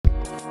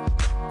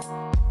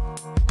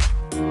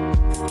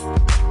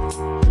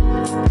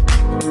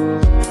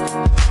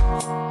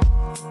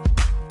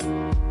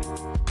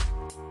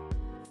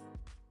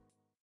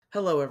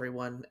Hello,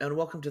 everyone, and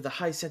welcome to the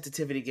High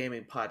Sensitivity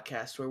Gaming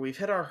Podcast, where we've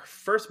hit our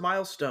first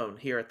milestone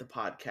here at the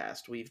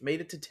podcast. We've made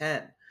it to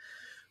 10.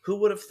 Who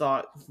would have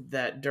thought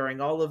that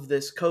during all of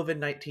this COVID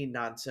 19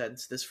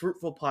 nonsense, this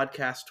fruitful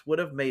podcast would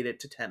have made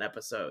it to 10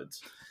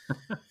 episodes? We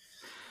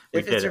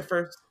If it's did your it.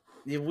 first,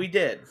 yeah, we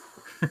did.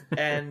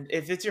 And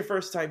if it's your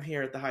first time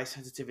here at the High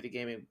Sensitivity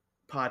Gaming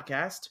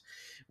Podcast,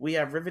 we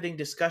have riveting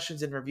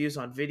discussions and reviews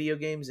on video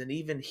games and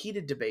even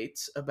heated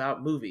debates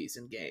about movies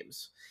and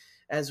games,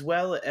 as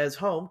well as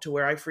home to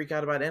where I freak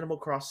out about Animal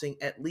Crossing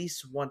at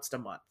least once a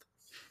month.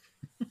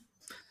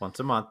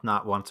 Once a month,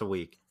 not once a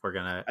week. We're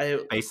going to I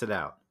space it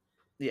out.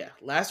 Yeah,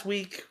 last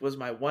week was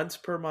my once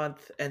per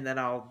month, and then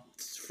I'll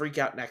freak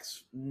out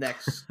next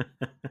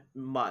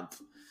month.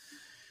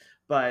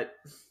 But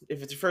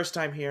if it's your first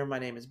time here, my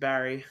name is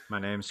Barry, My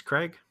name's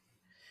Craig.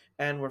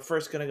 and we're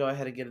first going to go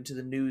ahead and get into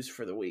the news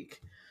for the week.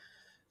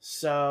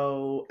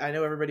 So I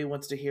know everybody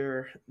wants to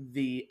hear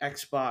the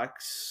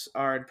Xbox,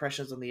 our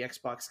impressions on the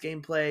Xbox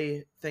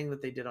gameplay thing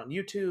that they did on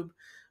YouTube.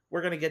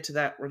 We're going to get to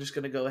that. We're just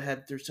going to go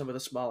ahead through some of the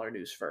smaller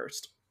news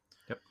first.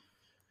 Yep.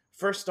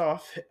 First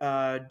off,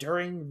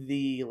 during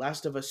the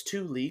Last of Us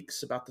 2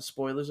 leaks about the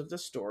spoilers of the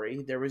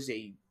story, there was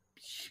a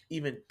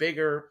even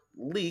bigger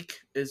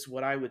leak, is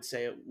what I would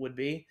say it would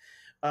be,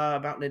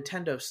 about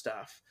Nintendo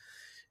stuff.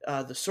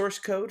 The source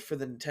code for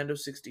the Nintendo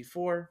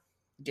 64,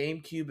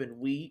 GameCube,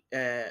 and Wii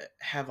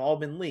have all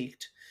been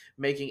leaked,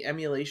 making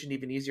emulation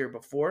even easier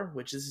before,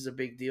 which this is a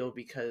big deal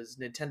because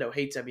Nintendo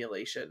hates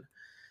emulation.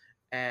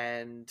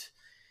 And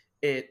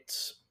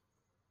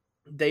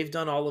they've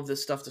done all of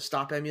this stuff to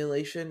stop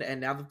emulation,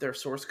 and now that their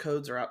source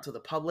codes are out to the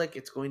public,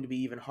 it's going to be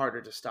even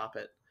harder to stop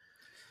it.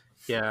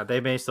 Yeah, they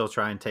may still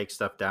try and take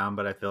stuff down,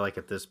 but I feel like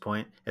at this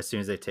point, as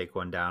soon as they take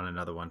one down,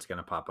 another one's going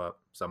to pop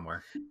up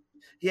somewhere.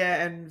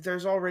 Yeah, and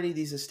there's already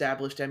these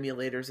established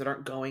emulators that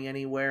aren't going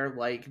anywhere,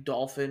 like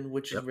Dolphin,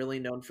 which is Yep. really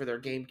known for their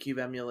GameCube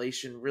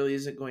emulation, really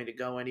isn't going to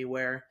go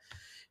anywhere.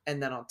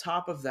 And then on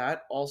top of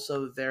that,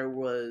 also there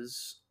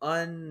was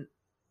undone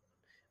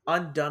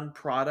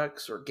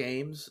products or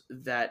games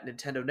that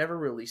Nintendo never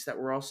released that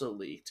were also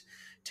leaked.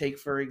 Take,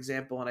 for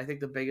example, and I think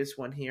the biggest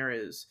one here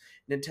is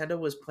Nintendo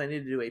was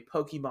planning to do a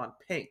Pokemon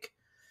Pink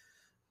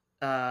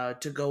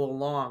to go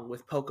along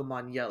with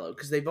Pokemon Yellow,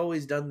 because they've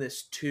always done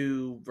this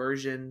two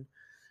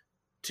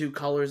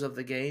colors of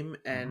the game,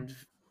 and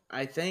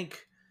I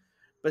think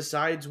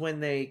besides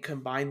when they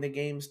combine the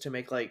games to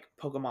make like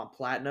Pokemon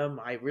Platinum,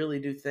 I really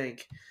do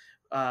think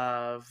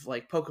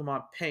like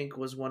Pokemon Pink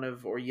was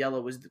or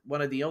Yellow was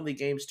one of the only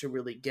games to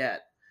really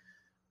get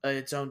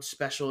its own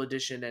special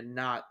edition and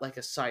not like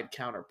a side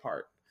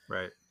counterpart.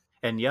 Right.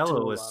 And To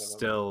Yellow a was lot of them.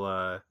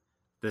 still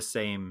the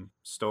same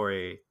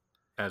story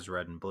as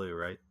Red and Blue,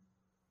 right?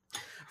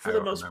 For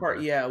the most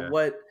part, yeah. Yeah.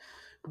 What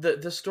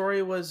the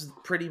story was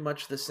pretty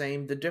much the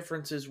same. The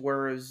differences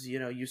were,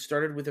 you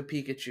started with a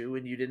Pikachu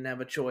and you didn't have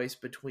a choice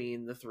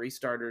between the three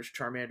starters: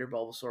 Charmander,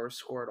 Bulbasaur,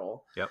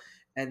 Squirtle. Yep.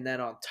 And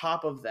then on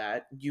top of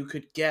that, you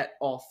could get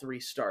all three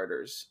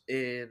starters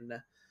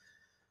in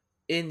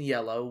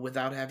Yellow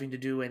without having to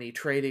do any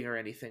trading or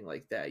anything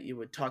like that. You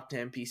would talk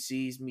to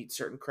NPCs, meet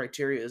certain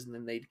criteria, and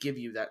then they'd give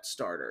you that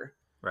starter.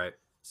 Right.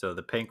 So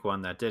the pink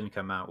one that didn't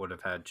come out would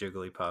have had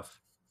Jigglypuff,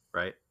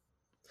 right?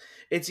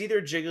 It's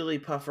either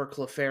Jigglypuff or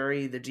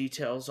Clefairy. The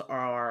details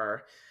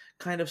are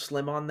kind of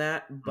slim on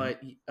that,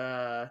 but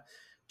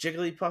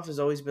Jigglypuff has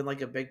always been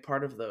like a big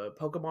part of the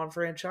Pokemon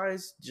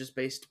franchise, just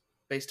based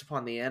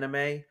upon the anime.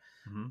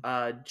 Mm-hmm.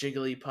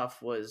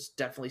 Jigglypuff was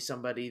definitely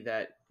somebody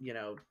that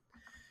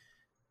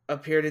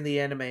appeared in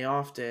the anime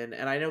often,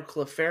 and I know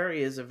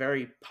Clefairy is a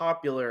very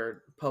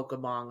popular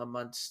Pokemon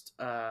amongst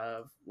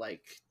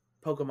like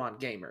Pokemon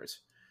gamers.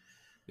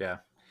 Yeah.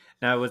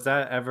 Now, was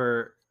that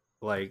ever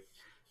like?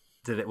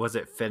 Was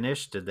it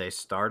finished? Did they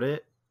start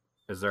it?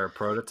 Is there a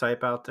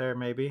prototype out there?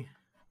 Maybe.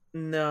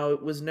 No,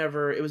 it was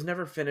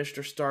never finished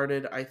or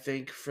started. I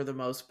think for the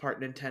most part,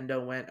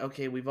 Nintendo went,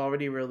 okay, we've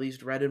already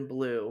released Red and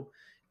Blue.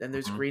 Then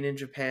there's Green in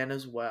Japan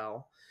as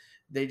well.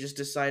 They just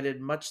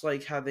decided, much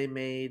like how they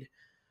made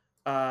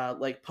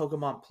like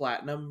Pokemon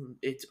Platinum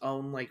its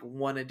own like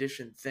one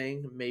edition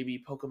thing,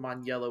 maybe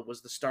Pokemon Yellow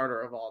was the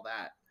starter of all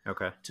that.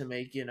 Okay. To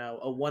make,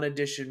 a one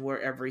edition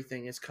where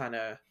everything is kind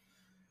of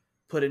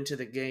put into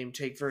the game.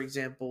 Take, for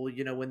example,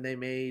 when they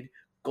made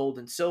Gold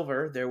and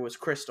Silver, there was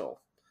Crystal.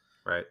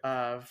 Right.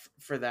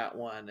 For that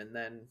one, and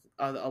then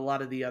a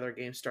lot of the other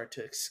games start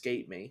to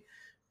escape me.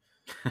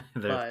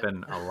 There's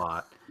been a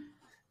lot.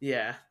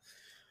 Yeah.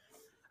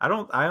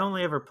 I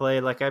only ever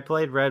played, like, I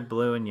played Red,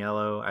 Blue, and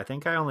Yellow. I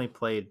think I only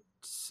played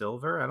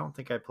Silver. I don't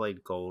think I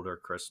played Gold or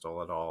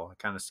Crystal at all. I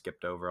kind of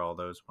skipped over all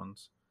those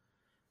ones.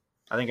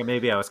 I think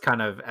maybe I was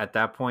kind of at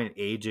that point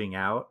aging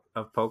out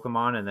of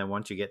Pokemon, and then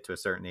once you get to a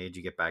certain age,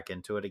 you get back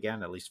into it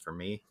again. At least for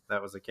me,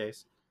 that was the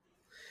case.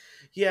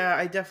 Yeah,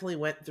 I definitely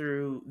went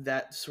through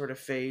that sort of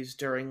phase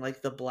during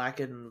like the black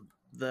and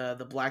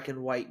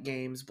white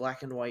games,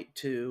 Black and White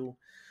 2.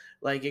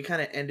 Like it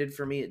kind of ended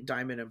for me at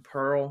Diamond and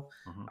Pearl.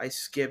 Mm-hmm. I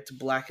skipped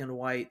Black and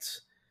White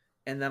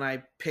and then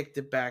I picked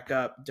it back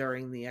up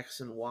during the X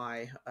and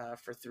Y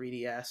for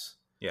 3DS.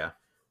 Yeah.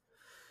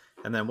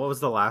 And then what was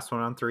the last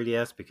one on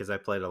 3DS? Because I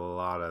played a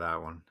lot of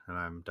that one, and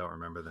I don't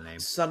remember the name.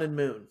 Sun and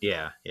Moon.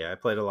 Yeah, I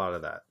played a lot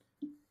of that.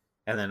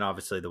 And then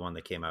obviously the one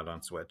that came out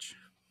on Switch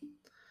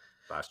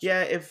last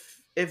year. Yeah,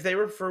 if they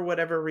were for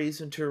whatever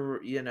reason to,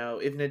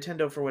 if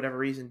Nintendo for whatever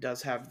reason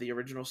does have the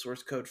original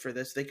source code for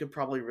this, they could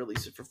probably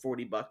release it for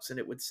 $40 and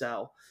it would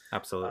sell.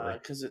 Absolutely.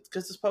 Because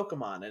it's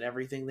Pokemon and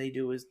everything they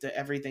do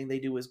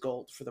is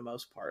gold for the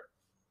most part.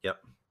 Yep.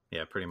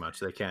 Yeah, pretty much.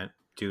 They can't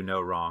do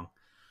no wrong.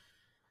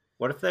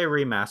 What if they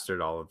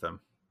remastered all of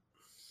them?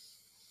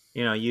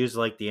 Use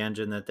like the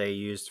engine that they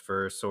used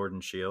for Sword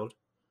and Shield.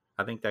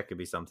 I think that could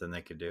be something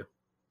they could do.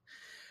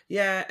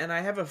 Yeah, and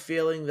I have a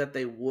feeling that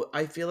they would.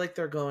 I feel like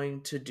they're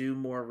going to do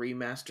more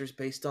remasters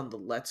based on the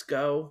Let's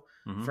Go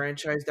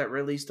franchise that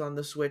released on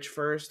the Switch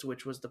first,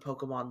 which was the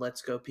Pokemon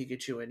Let's Go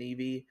Pikachu and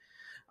Eevee.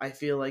 I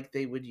feel like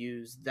they would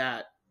use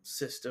that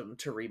system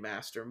to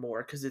remaster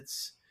more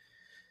because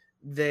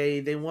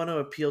they want to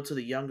appeal to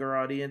the younger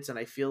audience, and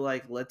I feel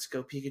like Let's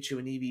Go Pikachu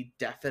and Eevee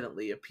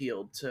definitely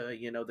appealed to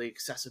the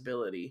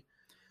accessibility.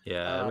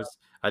 Yeah, it was.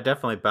 I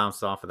definitely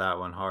bounced off of that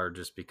one hard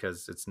just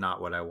because it's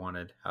not what I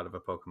wanted out of a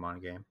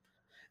Pokemon game.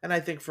 And I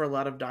think for a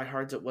lot of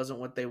diehards, it wasn't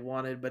what they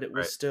wanted, but it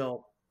was Right.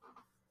 still.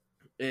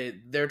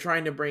 They're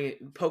trying to bring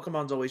it.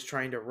 Pokemon's always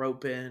trying to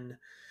rope in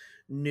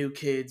new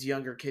kids,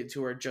 younger kids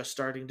who are just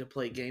starting to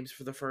play games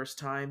for the first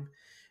time,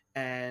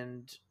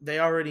 and they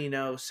already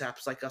know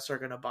saps like us are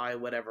going to buy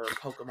whatever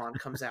Pokemon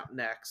comes out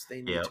next.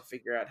 They need Yep. to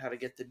figure out how to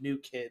get the new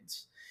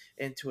kids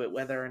into it,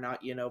 whether or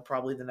not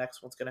probably the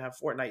next one's going to have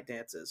Fortnite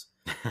dances.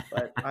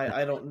 But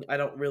I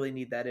don't really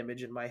need that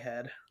image in my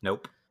head.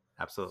 Nope,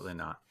 absolutely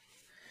not.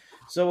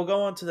 So we'll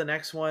go on to the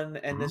next one,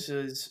 and this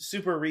is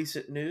super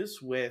recent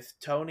news with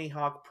Tony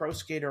Hawk Pro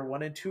Skater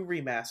 1 and 2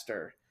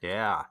 Remaster.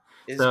 Yeah.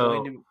 Is So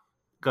going to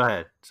go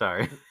ahead.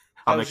 Sorry.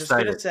 I I'm was just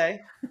excited. gonna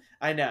say,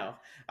 I know.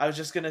 I was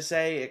just gonna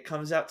say it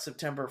comes out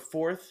September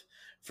 4th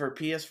for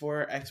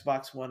PS4,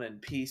 Xbox One, and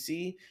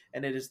PC,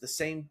 and it is the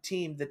same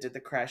team that did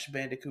the Crash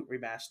Bandicoot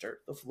remaster.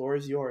 The floor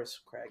is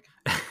yours, Craig.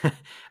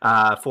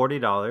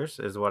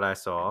 $40 is what I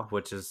saw,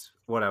 which is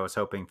what I was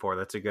hoping for.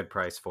 That's a good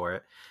price for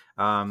it.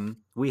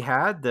 We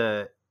had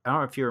I don't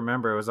know if you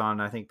remember, it was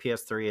on, I think,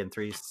 PS3 and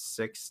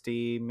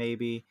 360,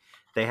 maybe.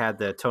 They had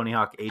the Tony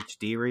Hawk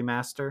HD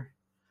remaster.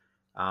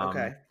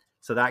 Okay.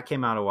 So that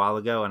came out a while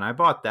ago, and I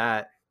bought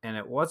that, and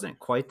it wasn't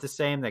quite the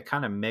same. They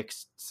kind of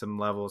mixed some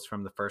levels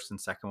from the first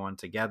and second one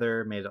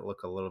together, made it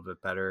look a little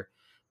bit better,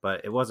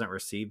 but it wasn't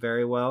received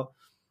very well.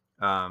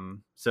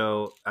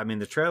 So, I mean,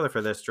 the trailer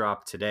for this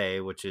dropped today,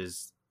 which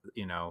is,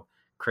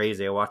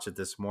 crazy. I watched it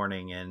this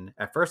morning, and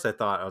at first I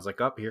thought, I was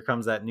like, oh, here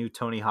comes that new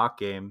Tony Hawk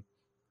game,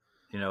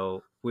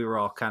 we were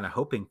all kind of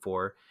hoping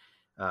for.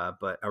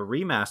 But a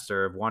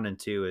remaster of 1 and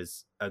 2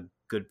 is a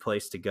good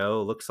place to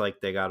go. It looks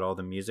like they got all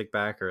the music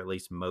back, or at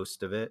least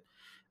most of it.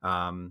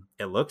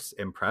 It looks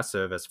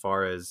impressive as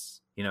far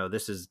as,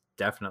 this is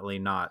definitely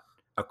not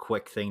a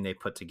quick thing they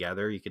put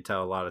together. You could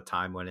tell a lot of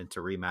time went into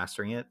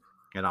remastering it.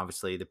 And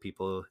obviously the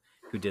people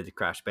who did the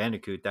Crash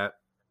Bandicoot, that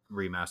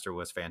remaster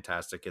was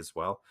fantastic as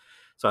well.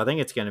 So I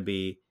think it's going to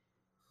be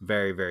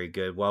very, very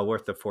good. Well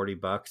worth the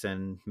 $40.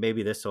 And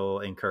maybe this will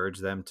encourage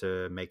them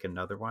to make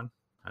another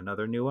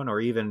new one, or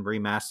even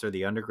remaster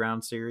the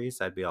Underground series.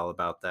 I'd be all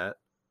about that.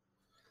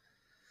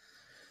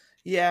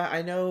 Yeah,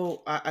 I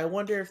know. I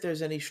wonder if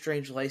there's any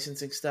strange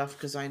licensing stuff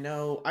because I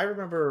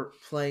remember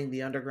playing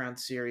the Underground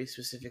series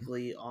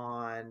specifically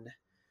on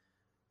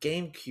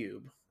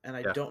GameCube, and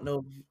I don't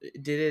know.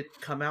 Did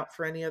it come out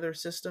for any other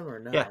system or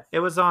no? Yeah, it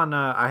was on.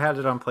 I had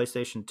it on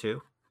PlayStation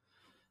 2.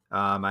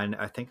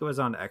 I think it was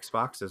on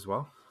Xbox as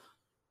well.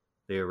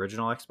 The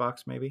original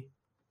Xbox, maybe.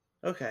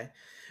 Okay,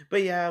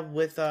 but yeah,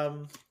 with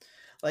I'm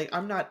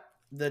not.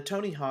 The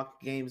Tony Hawk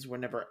games were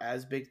never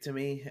as big to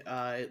me,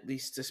 at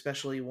least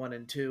especially 1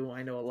 and 2.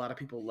 I know a lot of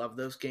people love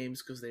those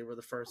games because they were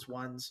the first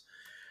ones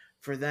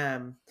for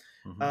them.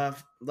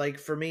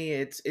 For me,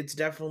 it's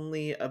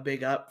definitely a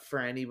big up for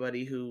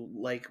anybody who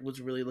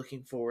was really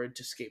looking forward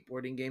to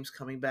skateboarding games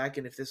coming back,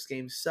 and if this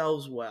game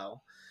sells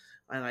well,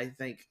 and I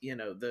think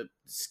the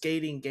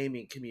skating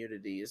gaming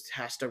community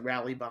has to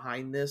rally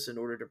behind this in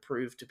order to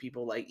prove to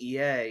people like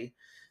EA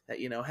that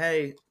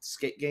hey,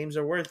 skate games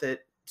are worth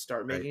it.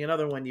 Start making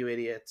another one, you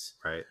idiots.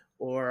 Right.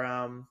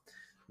 Or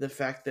the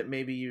fact that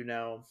maybe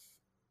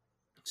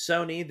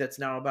Sony, that's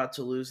now about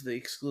to lose the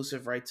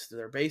exclusive rights to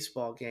their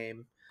baseball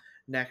game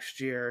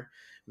next year,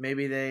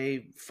 maybe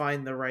they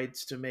find the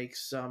rights to make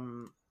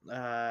some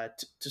to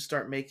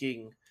start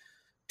making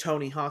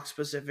Tony Hawk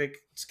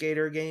specific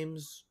skater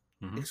games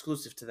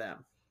exclusive to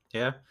them.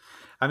 Yeah,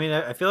 I mean,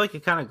 I feel like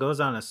it kind of goes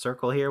on a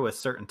circle here with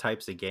certain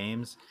types of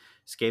games,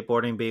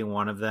 skateboarding being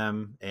one of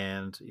them,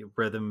 and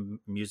rhythm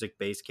music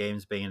based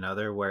games being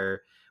another,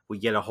 where we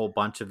get a whole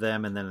bunch of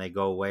them and then they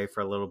go away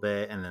for a little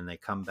bit and then they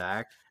come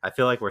back. I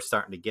feel like we're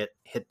starting to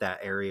hit that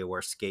area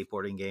where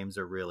skateboarding games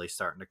are really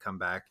starting to come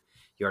back.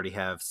 You already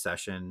have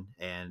Session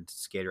and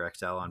Skater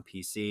XL on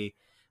PC,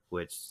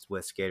 which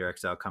with Skater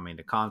XL coming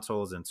to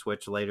consoles and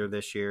Switch later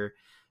this year.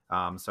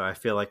 So I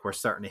feel like we're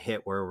starting to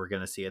hit where we're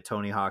going to see a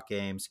Tony Hawk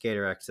game,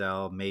 Skater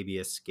XL, maybe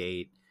a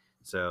Skate.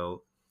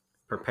 So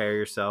prepare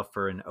yourself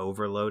for an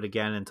overload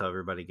again until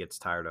everybody gets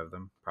tired of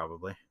them,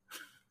 probably.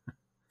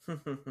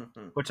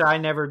 Which I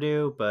never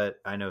do, but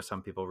I know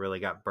some people really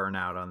got burnt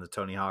out on the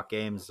Tony Hawk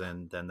games,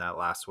 and then that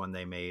last one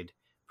they made,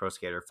 Pro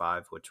Skater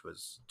 5, which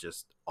was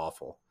just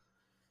awful.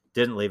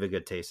 Didn't leave a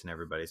good taste in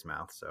everybody's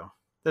mouth, so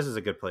this is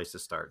a good place to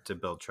start to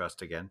build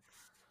trust again.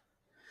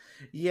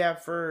 Yeah,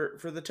 for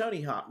the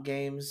Tony Hawk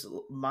games,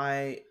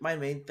 my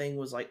main thing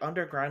was like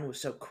Underground was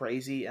so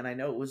crazy, and I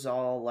know it was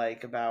all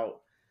like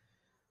about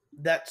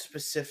that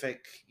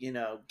specific,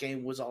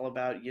 game was all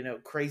about,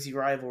 crazy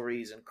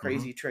rivalries and Mm-hmm.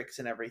 crazy tricks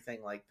and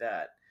everything like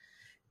that.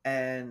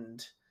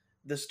 And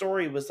the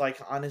story was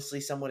like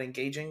honestly somewhat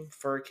engaging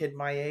for a kid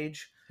my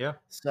age. Yeah.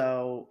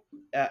 So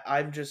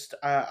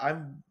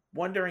I'm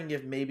wondering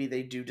if maybe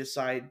they do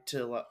decide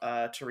to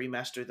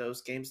remaster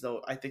those games.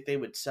 Though I think they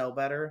would sell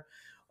better,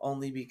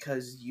 only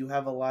because you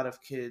have a lot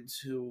of kids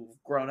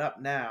who've grown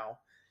up now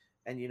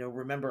and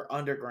remember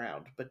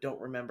Underground but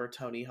don't remember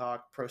Tony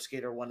Hawk Pro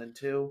Skater 1 and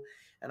 2,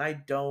 and I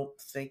don't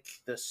think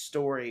the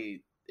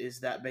story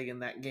is that big in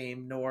that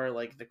game, nor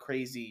like the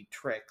crazy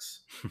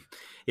tricks.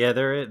 Yeah,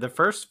 the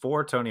first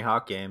 4 Tony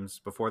Hawk games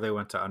before they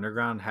went to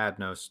Underground had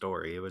no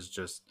story. It was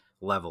just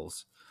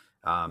levels.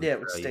 Yeah,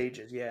 with So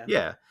stages, yeah.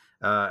 yeah.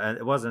 And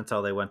it wasn't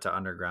until they went to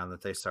Underground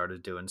that they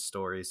started doing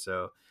stories.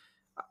 So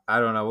I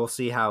don't know. We'll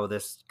see how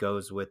this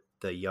goes with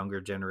the younger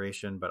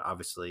generation, but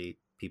obviously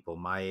people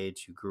my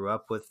age who grew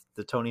up with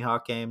the Tony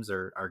Hawk games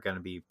are going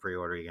to be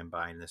pre-ordering and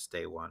buying this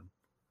day one.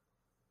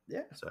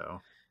 Yeah.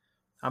 So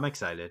I'm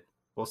excited.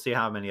 We'll see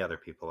how many other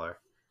people are.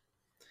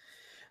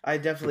 I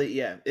definitely,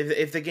 yeah.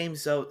 If the game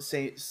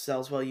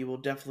sells well, you will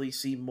definitely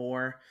see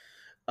more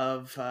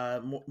of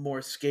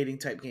more skating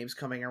type games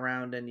coming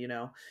around. And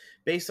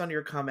based on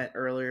your comment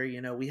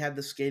earlier, we have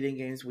the skating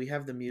games, we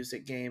have the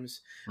music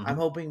games. I'm Mm-hmm.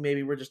 hoping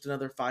maybe we're just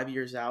another 5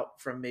 years out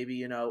from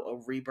maybe a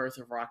rebirth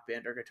of Rock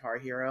Band or Guitar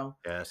Hero.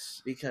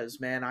 Yes. Because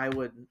man, I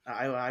would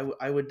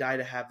die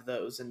to have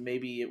those, and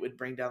maybe it would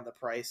bring down the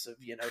price of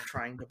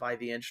trying to buy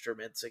the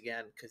instruments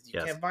again because you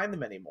Yes. can't find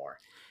them anymore.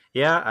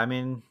 Yeah, I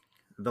mean,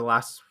 the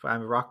last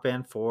Rock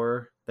Band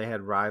 4, they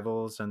had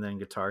Rivals, and then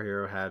Guitar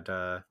Hero had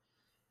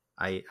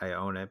I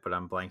own it, but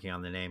I'm blanking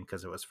on the name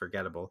because it was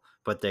forgettable.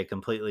 But they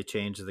completely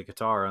changed the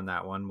guitar on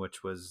that one,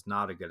 which was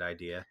not a good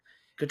idea.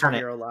 Guitar Kind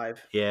of, Hero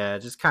Live. yeah,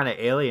 just kind of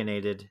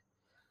alienated,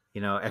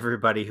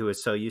 everybody who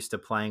was so used to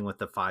playing with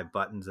the 5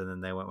 buttons, and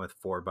then they went with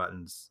 4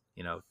 buttons,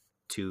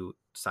 2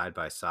 side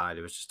by side.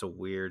 It was just a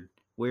weird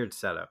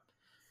setup.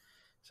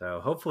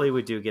 So hopefully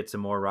we do get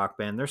some more Rock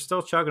Band. They're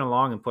still chugging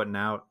along and putting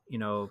out,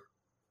 a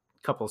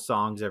couple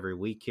songs every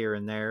week here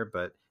and there,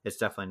 but it's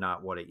definitely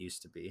not what it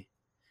used to be.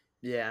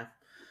 Yeah.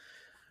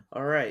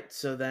 All right,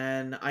 so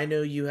then I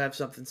know you have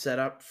something set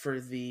up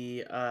for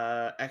the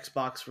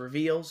Xbox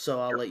reveal, so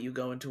I'll let you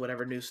go into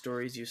whatever news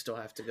stories you still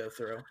have to go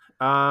through.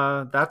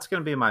 That's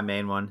gonna be my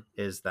main one.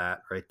 Is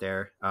that right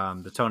there?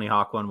 The Tony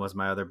Hawk one was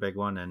my other big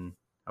one, and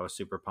I was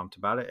super pumped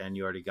about it. And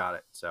you already got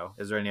it. So,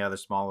 is there any other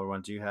smaller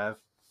ones you have?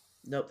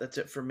 Nope, that's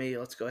it for me.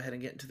 Let's go ahead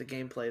and get into the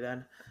gameplay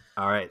then,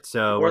 All right,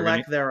 so or we're gonna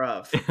lack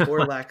thereof,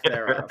 or lack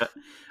thereof.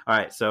 All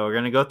right, so we're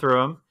gonna go through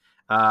them.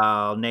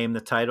 I'll name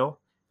the title.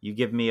 You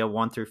give me a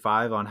 1 through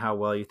 5 on how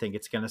well you think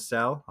it's gonna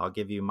sell. I'll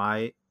give you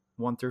my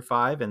 1 through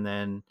 5, and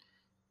then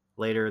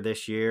later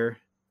this year,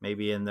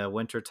 maybe in the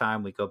winter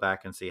time, we go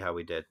back and see how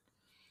we did.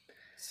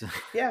 So,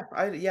 Yeah,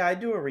 I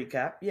do a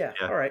recap. Yeah,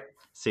 yeah, all right.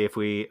 see if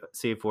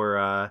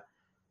we're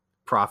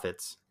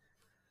prophets.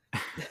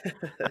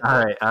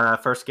 All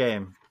right, first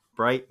game,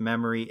 Bright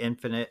Memory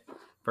Infinite,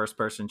 first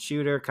person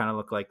shooter, kind of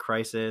look like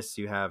Crysis.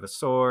 You have a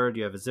sword,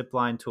 you have a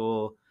zipline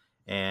tool,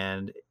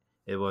 and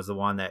it was the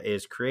one that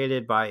is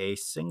created by a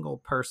single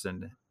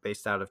person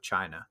based out of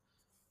China.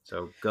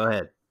 So go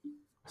ahead.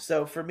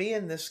 So for me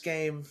in this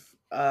game,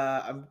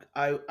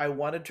 I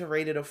wanted to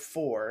rate it a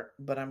 4,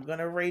 but I'm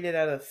gonna rate it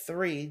at a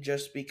 3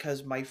 just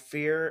because my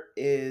fear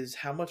is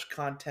how much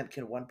content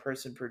can one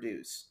person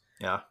produce.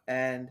 Yeah.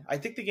 And I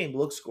think the game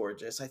looks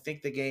gorgeous. I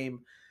think the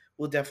game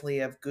will definitely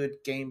have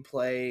good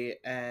gameplay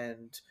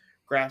and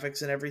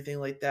graphics and everything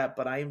like that,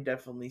 but I am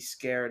definitely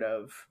scared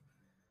of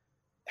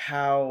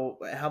how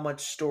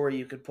much story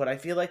you could put. I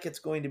feel like it's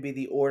going to be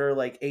the order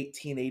like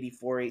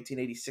 1884,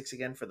 1886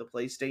 again for the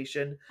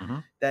PlayStation. Mm-hmm.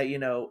 That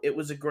it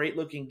was a great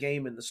looking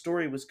game and the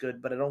story was good,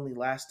 but it only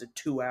lasted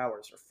 2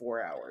 hours or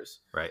 4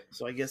 hours. Right.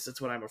 So I guess that's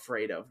what I'm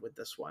afraid of with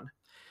this one.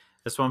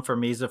 This one for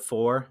me is a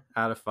 4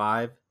 out of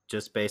 5,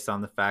 just based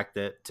on the fact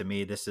that to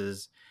me this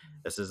is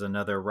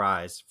another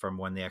rise from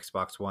when the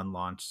Xbox One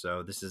launched.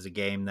 So this is a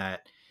game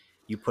that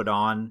you put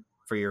on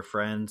for your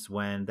friends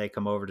when they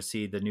come over to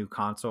see the new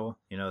console,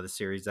 the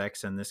Series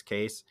X in this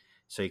case,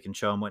 so you can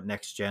show them what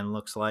next gen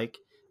looks like.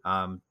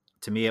 To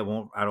me,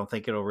 I don't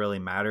think it'll really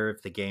matter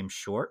if the game's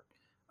short.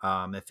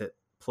 If it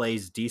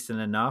plays decent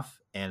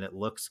enough and it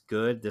looks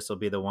good, this will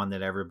be the one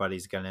that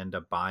everybody's going to end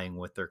up buying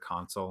with their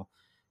console.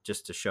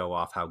 just to show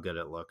off how good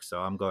it looks.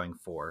 So I'm going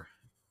 4.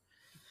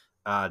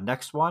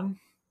 Next one,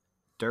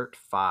 Dirt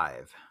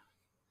 5.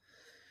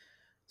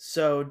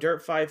 So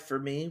Dirt 5 for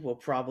me will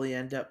probably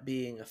end up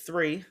being a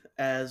 3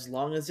 as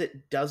long as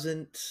it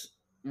doesn't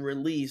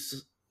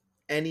release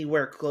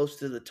anywhere close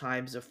to the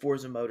times of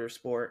Forza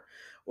Motorsport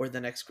or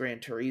the next Gran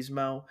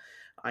Turismo.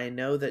 I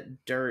know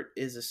that Dirt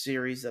is a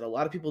series that a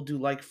lot of people do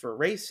like for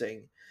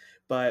racing,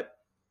 but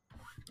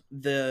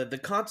the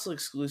console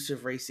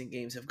exclusive racing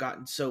games have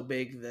gotten so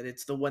big that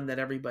it's the one that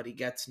everybody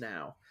gets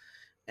now.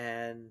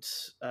 And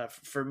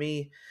for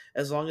me,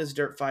 as long as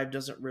Dirt 5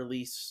 doesn't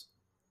release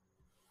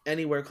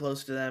anywhere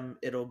close to them,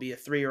 it'll be a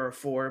 3 or a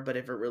 4. But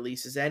if it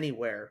releases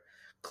anywhere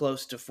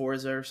close to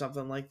Forza or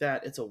something like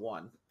that, it's a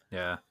 1.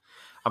 Yeah.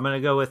 I'm going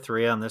to go with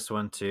 3 on this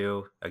one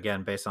too.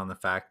 Again, based on the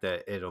fact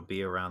that it'll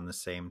be around the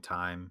same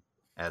time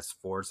as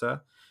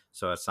Forza.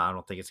 So I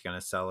don't think it's going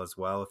to sell as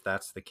well if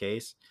that's the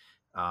case.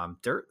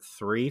 Dirt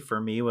 3 for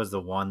me was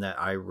the one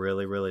that I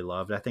really, really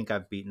loved. I think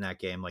I've beaten that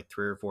game like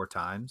 3 or 4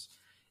 times.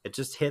 It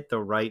just hit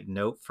the right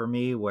note for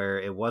me where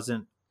it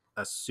wasn't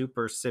a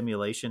super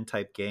simulation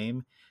type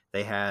game.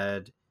 They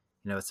had,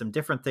 some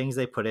different things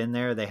they put in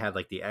there. They had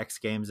like the X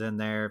Games in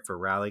there for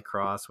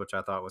Rallycross, which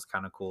I thought was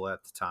kind of cool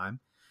at the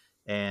time.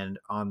 And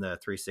on the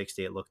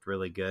 360, it looked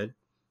really good.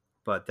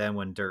 But then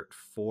when Dirt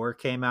 4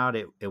 came out,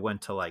 it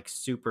went to like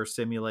super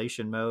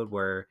simulation mode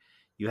where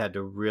you had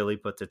to really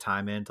put the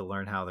time in to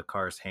learn how the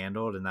cars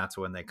handled. And that's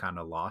when they kind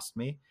of lost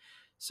me.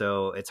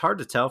 So it's hard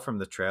to tell from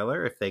the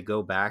trailer if they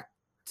go back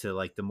to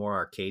like the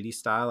more arcadey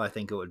style. I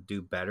think it would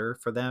do better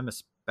for them,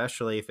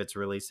 especially if it's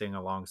releasing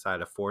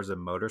alongside a Forza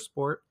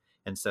Motorsport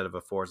instead of a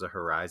Forza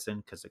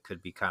Horizon, because it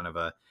could be kind of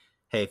a,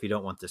 hey, if you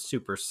don't want the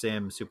super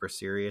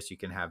serious, you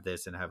can have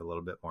this and have a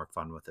little bit more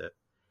fun with it.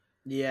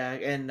 Yeah,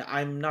 and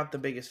I'm not the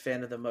biggest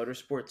fan of the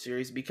Motorsport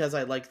series because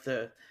I like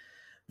the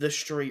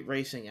street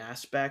racing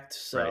aspect.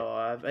 Right.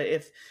 So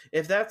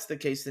if that's the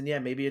case, then yeah,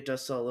 maybe it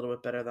does sell a little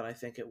bit better than I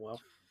think it will.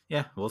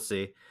 Yeah, we'll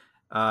see.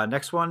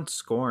 Next one,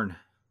 Scorn.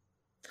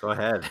 Go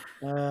ahead.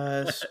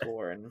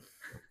 Scoring.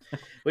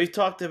 We've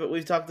talked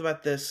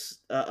about this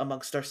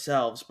amongst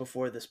ourselves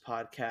before this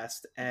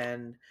podcast,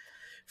 and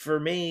for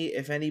me,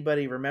 if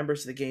anybody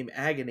remembers the game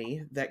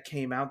Agony that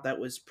came out, that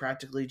was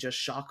practically just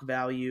shock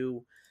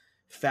value,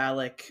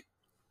 phallic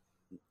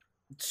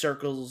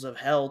circles of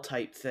hell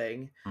type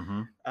thing.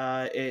 Mm-hmm.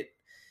 It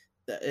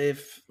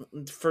if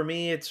for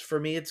me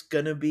it's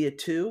gonna be a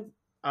 2.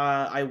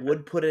 I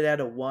would put it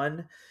at a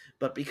 1,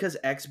 but because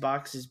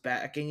Xbox is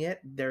backing it,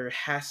 there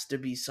has to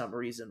be some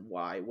reason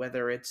why,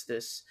 whether it's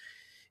this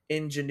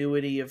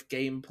ingenuity of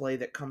gameplay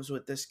that comes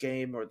with this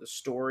game or the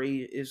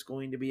story is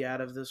going to be out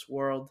of this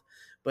world.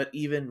 But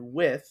even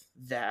with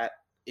that,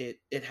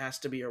 it has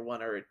to be a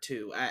 1 or a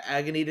 2.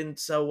 Agony didn't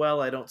sell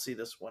well. I don't see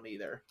this one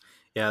either.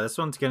 Yeah, this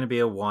one's going to be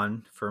a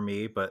 1 for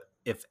me. But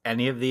if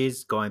any of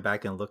these, going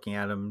back and looking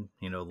at them,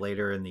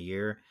 later in the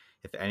year,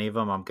 if any of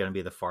them I'm going to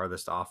be the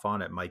farthest off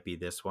on, it might be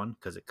this one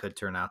because it could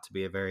turn out to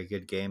be a very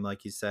good game,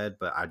 like you said.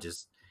 But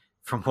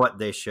from what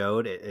they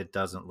showed, it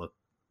doesn't look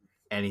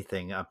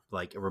anything up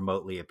like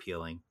remotely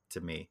appealing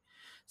to me.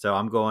 So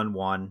I'm going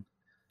 1,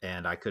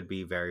 and I could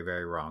be very,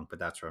 very wrong, but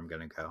that's where I'm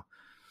going to go.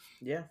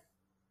 Yeah.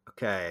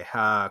 Okay,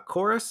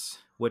 Chorus,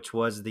 which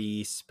was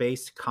the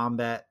space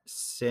combat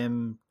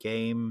sim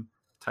game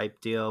type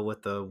deal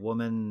with the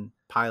woman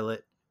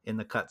pilot in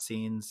the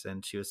cutscenes,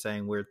 and she was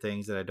saying weird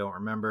things that I don't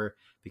remember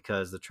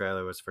because the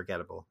trailer was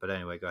forgettable. But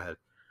anyway, go ahead.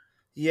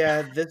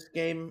 Yeah, this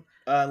game,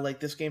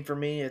 this game for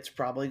me, it's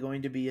probably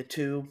going to be a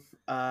 2.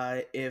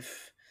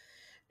 If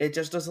it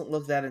just doesn't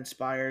look that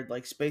inspired.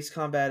 Like space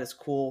combat is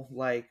cool.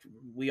 Like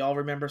we all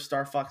remember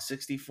Star Fox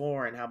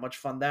 64 and how much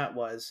fun that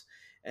was,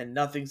 and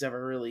nothing's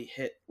ever really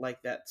hit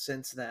like that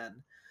since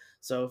then.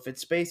 So if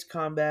it's space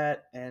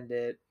combat and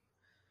it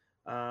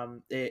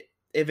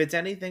if it's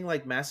anything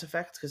like Mass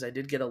Effect, because I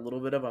did get a little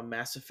bit of a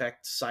Mass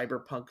Effect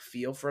cyberpunk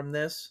feel from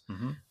this,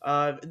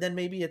 Mm-hmm. then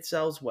maybe it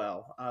sells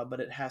well.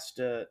 But it has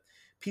to.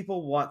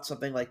 People want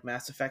something like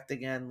Mass Effect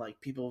again. Like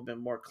people have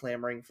been more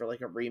clamoring for like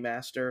a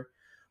remaster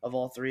of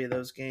all 3 of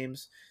those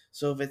games.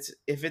 So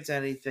if it's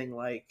anything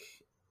like,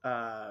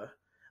 I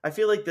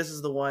feel like this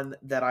is the one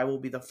that I will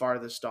be the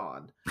farthest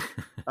on,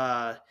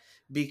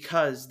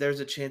 because there's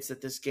a chance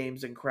that this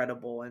game's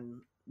incredible,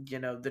 and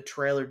the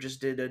trailer just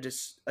did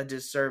a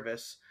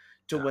disservice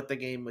to Yeah. what the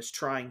game was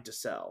trying to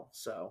sell.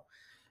 So,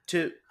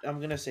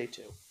 I'm gonna say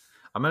 2.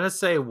 I'm going to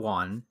say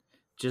 1,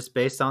 just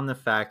based on the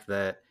fact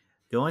that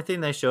the only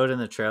thing they showed in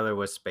the trailer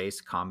was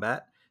space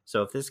combat.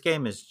 So if this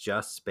game is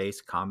just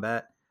space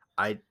combat,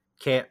 I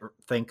can't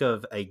think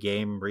of a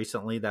game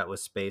recently that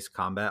was space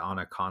combat on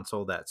a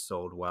console that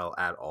sold well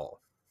at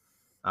all.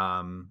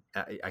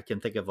 I can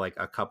think of like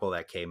a couple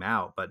that came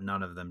out, but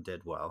none of them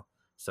did well.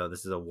 So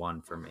this is a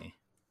 1 for me.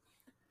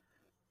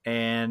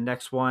 And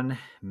next one,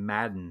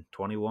 Madden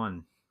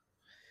 21.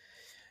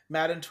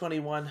 Madden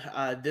 21.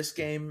 This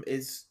game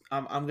is.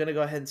 I'm gonna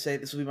go ahead and say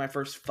this will be my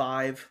first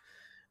 5.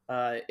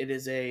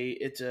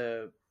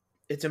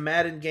 It's a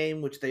Madden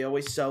game which they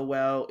always sell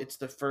well. It's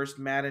the first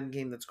Madden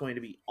game that's going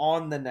to be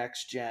on the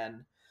next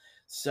gen.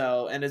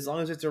 So, and as long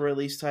as it's a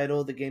release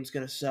title, the game's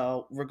going to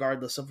sell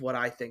regardless of what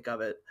I think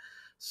of it.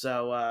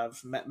 So,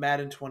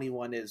 Madden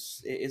 21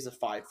 is a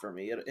 5 for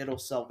me. It'll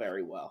sell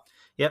very well.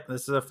 Yep,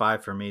 this is a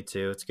 5 for me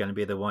too. It's going to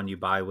be the one you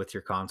buy with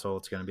your console.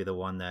 It's going to be the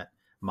one that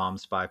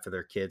moms buy for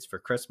their kids for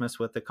Christmas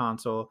with the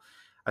console.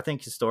 I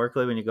think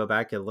historically, when you go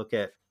back and look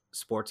at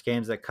sports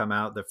games that come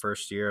out the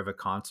first year of a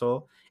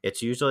console,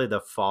 it's usually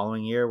the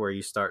following year where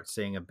you start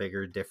seeing a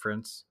bigger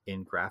difference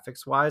in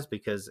graphics wise.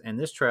 Because in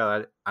this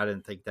trailer, I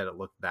didn't think that it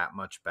looked that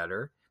much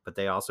better, but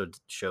they also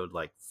showed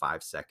like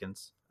 5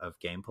 seconds of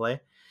gameplay.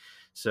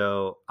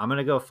 So I'm going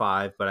to go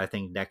 5, but I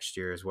think next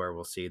year is where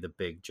we'll see the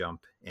big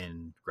jump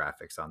in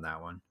graphics on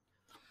that one.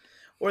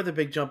 Or the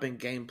big jump in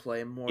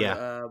gameplay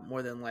Yeah.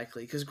 more than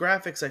likely, because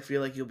graphics, I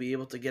feel like you'll be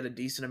able to get a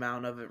decent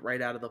amount of it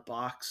right out of the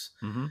box.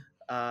 Mm-hmm.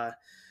 Uh,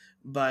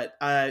 but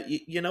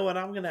you know what?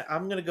 I'm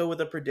gonna go with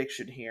a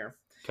prediction here.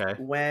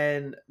 Okay.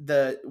 When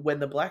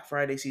the Black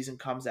Friday season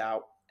comes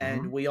out,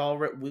 Mm-hmm.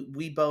 and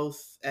we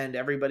both and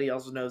everybody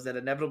else knows that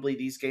inevitably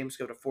these games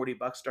go to $40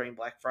 during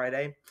Black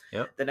Friday.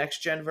 Yep. The next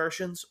gen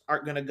versions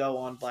aren't gonna go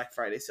on Black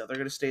Friday sale. They're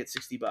gonna stay at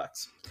 $60. Yeah.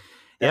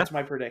 That's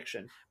my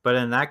prediction. But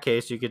in that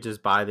case, you could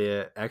just buy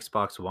the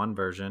Xbox One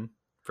version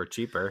for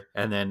cheaper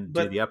and then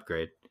do the But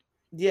upgrade.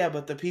 yeah,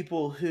 but the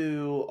people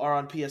who are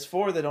on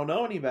PS4 that don't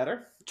know any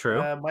better True.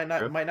 might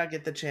not True. might not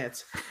get the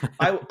chance.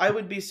 I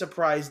would be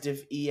surprised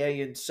if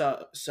EA and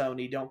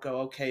Sony don't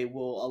go, okay,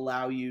 we'll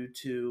allow you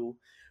to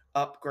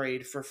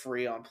upgrade for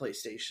free on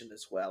PlayStation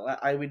as well.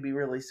 I would be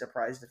really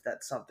surprised if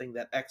that's something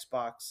that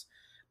Xbox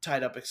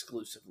tied up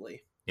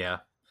exclusively. Yeah.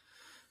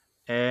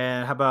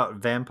 And how about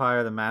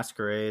Vampire the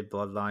Masquerade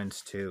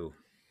Bloodlines 2?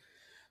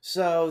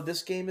 So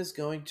this game is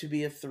going to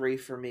be a 3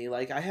 for me.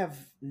 Like, I have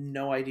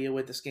no idea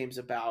what this game's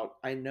about.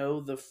 I know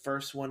the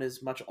first one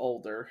is much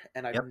older,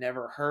 and I've Yep.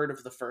 never heard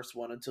of the first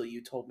one until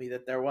you told me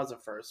that there was a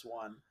first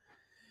one.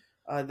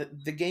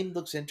 The game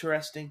looks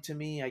interesting to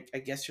me. I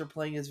guess you're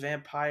playing as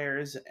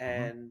vampires,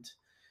 Mm-hmm. and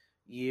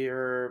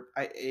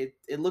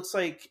it looks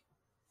like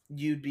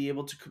you'd be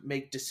able to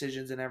make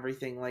decisions and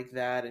everything like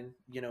that, and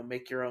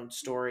make your own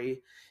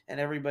story. And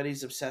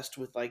everybody's obsessed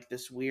with like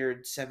this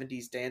weird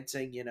 70s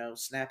dancing,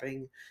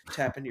 snapping,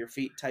 tapping your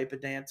feet type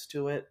of dance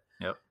to it.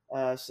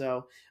 Yep.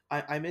 So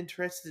I'm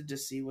interested to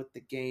see what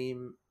the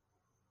game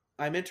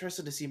I'm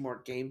interested to see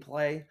more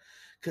gameplay,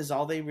 because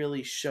all they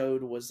really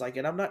showed was like,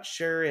 and I'm not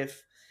sure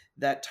if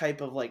that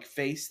type of like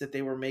face that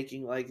they were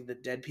making like the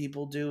dead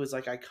people do is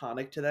like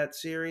iconic to that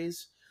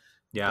series.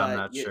 Yeah, I'm but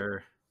not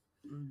sure.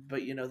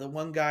 but the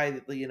one guy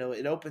that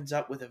it opens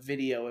up with a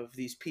video of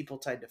these people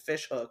tied to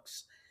fish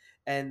hooks,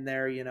 and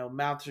their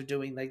mouths are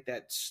doing like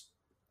that.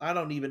 I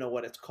don't even know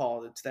what it's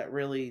called. It's that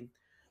really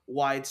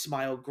wide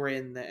smile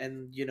grin,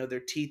 and their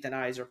teeth and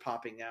eyes are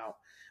popping out.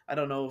 I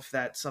don't know if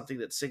that's something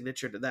that's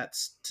signature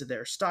to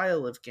their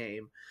style of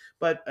game,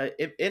 but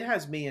it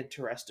has me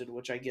interested,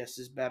 which I guess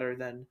is better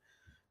than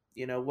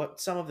what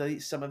some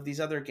of these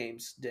other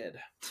games did.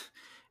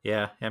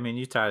 Yeah, I mean,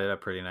 you tied it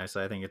up pretty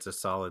nicely. I think it's a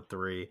solid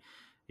 3.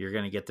 You're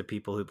going to get the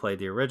people who played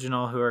the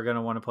original who are going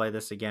to want to play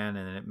this again,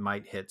 and it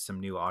might hit some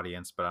new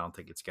audience, but I don't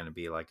think it's going to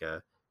be like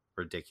a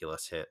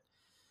ridiculous hit.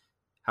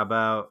 How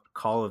about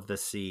Call of the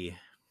Sea?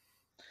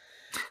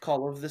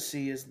 Call of the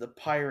Sea is the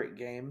pirate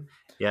game.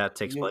 Yeah, it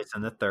takes You place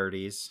in the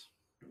 30s.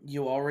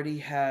 you already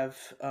have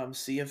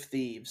Sea of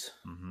Thieves,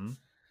 Mm-hmm.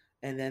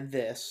 and then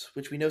this,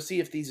 which we know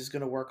Sea of Thieves is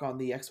going to work on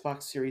the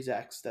Xbox Series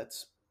X.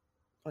 That's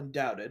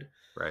undoubted.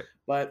 Right.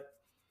 But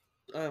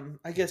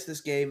I guess this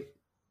game,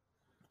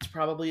 it's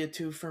probably a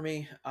 2 for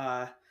me.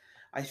 I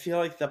feel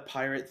like the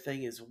pirate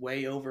thing is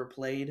way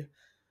overplayed.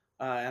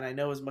 And I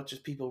know as much as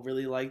people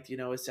really liked,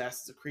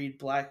 Assassin's Creed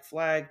Black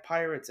Flag,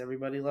 Pirates,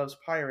 everybody loves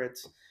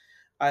Pirates.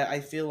 I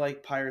feel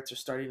like Pirates are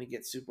starting to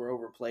get super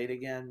overplayed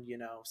again.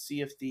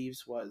 Sea of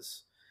Thieves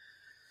was,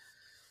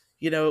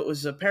 it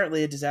was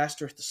apparently a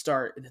disaster at the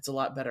start, and it's a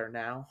lot better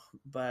now.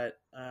 But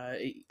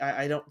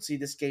I don't see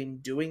this game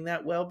doing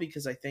that well,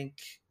 because I think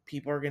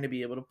people are going to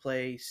be able to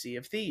play Sea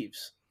of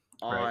Thieves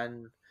Right.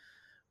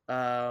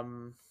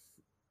 um,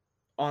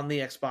 on the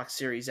Xbox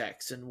Series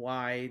X, and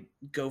why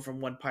go from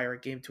one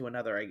pirate game to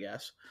another, I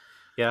guess.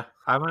 Yeah,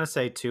 I want to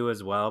say 2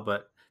 as well,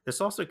 but this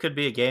also could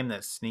be a game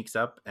that sneaks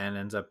up and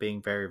ends up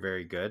being very,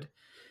 very good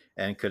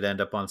and could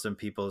end up on some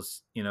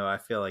people's, I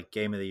feel like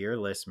game of the year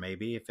list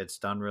maybe if it's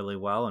done really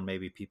well and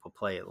maybe people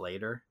play it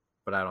later,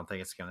 but I don't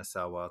think it's going to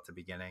sell well at the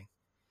beginning.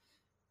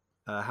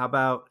 How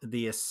about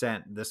The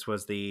Ascent? This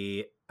was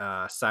the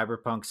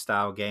cyberpunk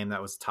style game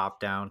that was top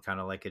down, kind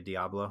of like a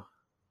Diablo.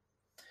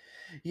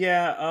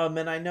 Yeah,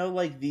 and I know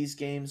like these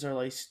games are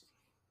like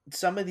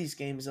some of these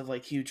games have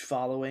like huge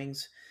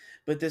followings,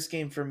 but this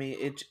game for me,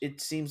 it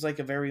seems like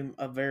a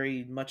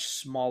very much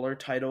smaller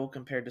title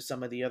compared to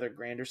some of the other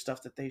grander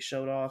stuff that they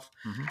showed off.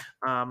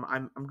 Mm-hmm.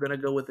 I'm gonna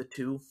go with a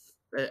 2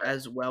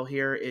 as well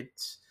here.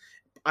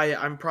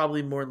 I'm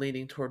probably more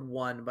leaning toward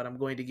 1, but I'm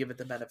going to give it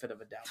the benefit of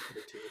a doubt for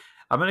the 2.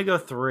 I'm going to go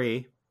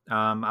 3.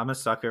 I'm a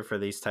sucker for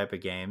these type of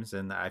games,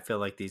 and I feel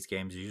like these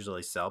games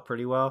usually sell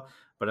pretty well.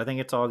 but I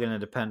think it's all going to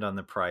depend on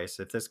the price.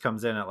 If this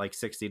comes in at like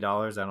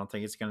 $60, I don't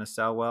think it's going to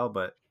sell well.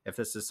 But if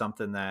this is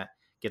something that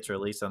gets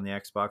released on the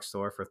Xbox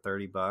store for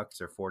 $30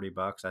 or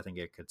 $40, I think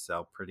it could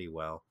sell pretty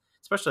well,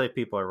 especially if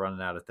people are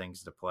running out of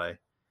things to play.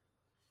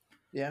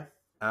 Yeah.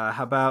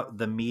 How about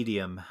The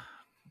Medium?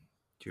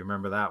 Do you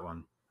remember that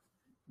one?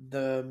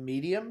 The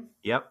Medium?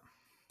 Yep.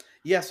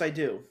 Yes, I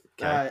do.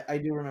 Okay. I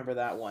do remember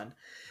that one.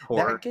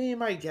 Horror. That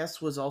game, I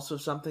guess, was also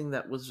something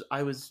that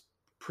I was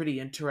pretty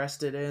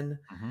interested in.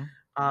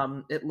 Mm-hmm.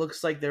 It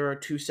looks like there are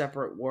two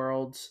separate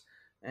worlds,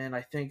 and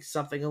I think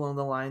something along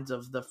the lines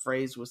of the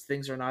phrase was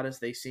 "things are not as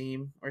they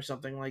seem" or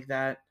something like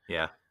that.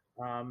 Yeah.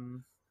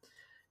 Um,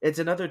 it's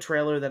another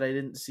trailer that I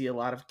didn't see a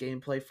lot of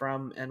gameplay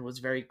from, and was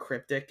very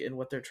cryptic in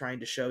what they're trying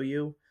to show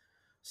you.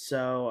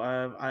 So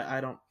I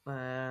don't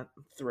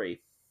 3.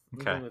 I'm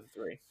Okay. going with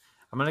 3.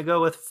 I'm going to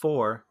go with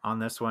 4 on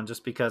this one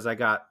just because I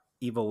got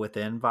Evil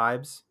Within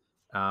vibes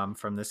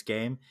from this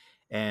game,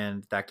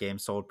 and that game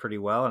sold pretty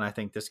well. And I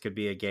think this could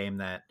be a game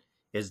that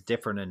is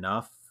different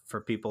enough for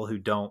people who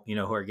don't,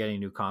 who are getting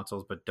new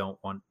consoles but don't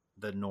want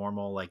the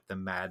normal, like the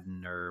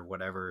Madden or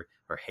whatever,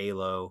 or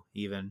Halo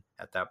even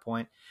at that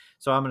point.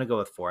 So I'm going to go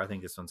with 4. I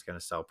think this one's going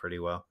to sell pretty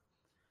well.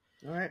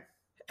 All right.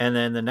 And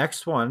then the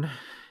next one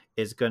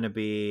is going to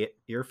be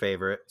your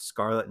favorite,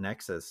 Scarlet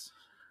Nexus.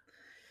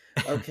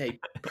 Okay,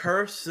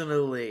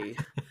 personally,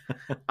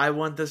 I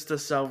want this to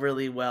sell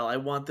really well. I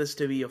want this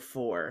to be a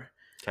 4.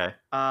 Okay.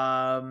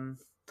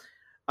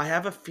 I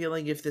have a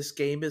feeling if this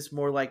game is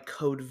more like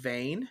Code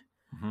Vein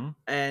Mm-hmm.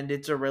 and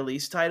it's a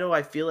release title,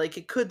 I feel like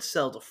it could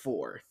sell to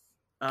 4.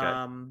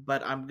 Okay.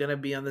 But I'm gonna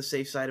be on the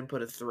safe side and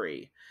put a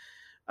 3.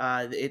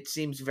 It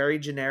seems very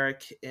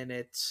generic in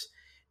its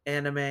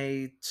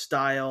anime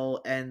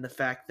style, and the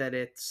fact that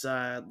it's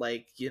the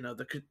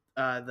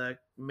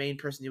main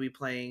person you'll be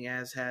playing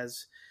as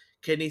has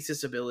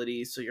kinesis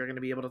abilities, so you're going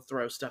to be able to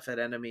throw stuff at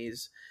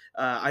enemies.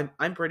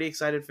 I'm pretty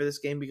excited for this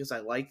game because I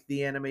like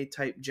the anime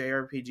type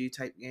JRPG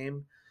type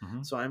game.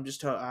 Mm-hmm. So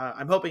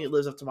I'm hoping it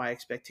lives up to my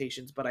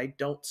expectations, but I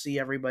don't see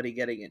everybody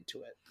getting into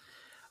it.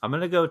 I'm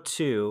going to go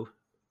 2.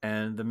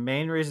 And the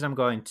main reason I'm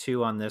going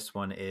 2 on this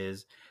one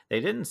is they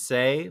didn't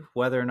say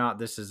whether or not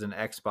this is an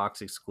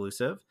Xbox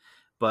exclusive.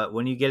 But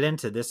when you get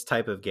into this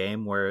type of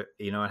game where,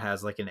 it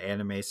has like an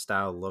anime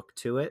style look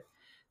to it,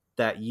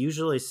 that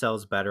usually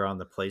sells better on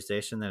the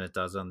PlayStation than it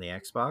does on the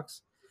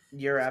Xbox.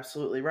 You're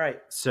absolutely right.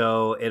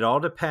 So it all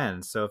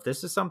depends. So if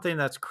this is something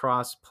that's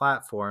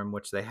cross-platform,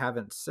 which they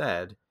haven't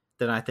said,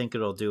 then I think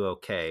it'll do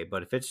okay.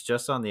 But if it's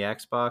just on the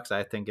Xbox,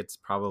 I think it's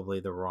probably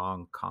the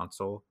wrong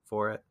console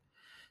for it.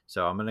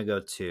 So I'm going to go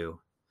 2.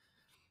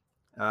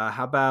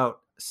 How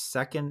about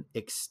Second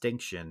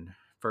Extinction,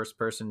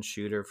 first-person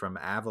shooter from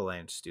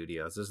Avalanche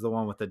Studios? This is the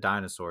one with the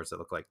dinosaurs that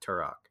look like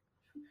Turok.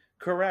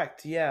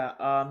 Correct.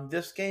 Yeah.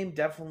 This game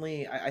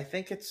definitely. I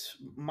think it's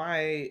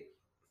my.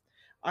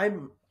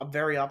 I'm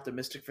very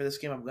optimistic for this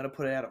game. I'm going to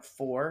put it at a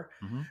 4,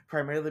 Mm-hmm.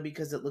 primarily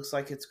because it looks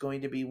like it's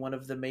going to be one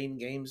of the main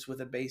games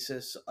with a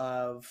basis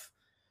of,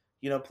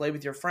 play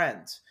with your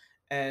friends.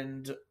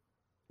 And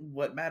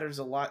what matters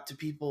a lot to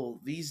people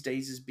these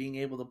days is being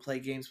able to play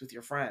games with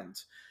your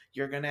friends.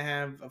 You're going to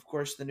have, of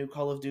course, the new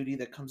Call of Duty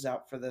that comes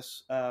out for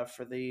this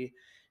for the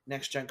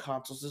next gen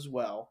consoles as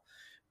well.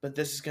 But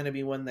this is going to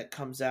be one that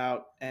comes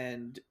out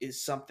and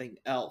is something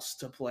else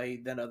to play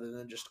than other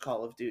than just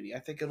Call of Duty. I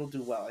think it'll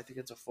do well. I think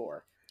it's a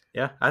 4.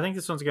 Yeah, I think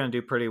this one's going to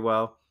do pretty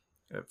well.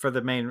 For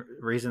the main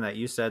reason that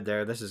you said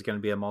there, this is going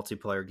to be a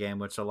multiplayer game,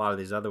 which a lot of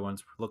these other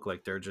ones look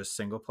like they're just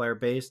single player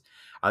based.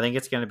 I think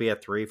it's going to be a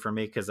 3 for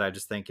me because I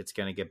just think it's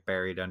going to get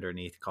buried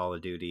underneath Call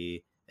of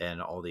Duty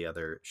and all the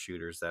other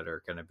shooters that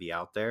are going to be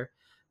out there.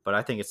 But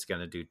I think it's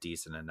going to do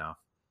decent enough.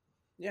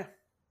 Yeah.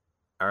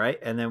 All right.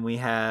 And then we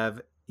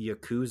have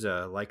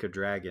Yakuza Like a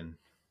Dragon.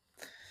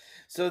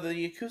 So the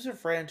Yakuza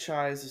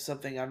franchise is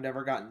something I've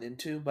never gotten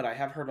into, but I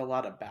have heard a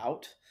lot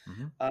about.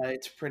 Mm-hmm.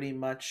 It's pretty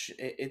much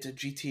it's a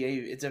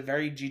GTA. It's a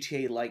very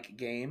GTA like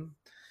game.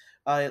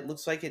 It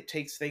looks like it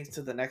takes things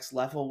to the next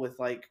level with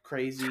like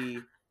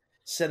crazy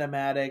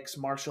cinematics,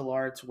 martial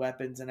arts,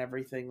 weapons, and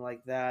everything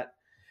like that.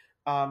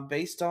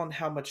 Based on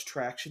how much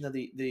traction that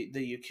the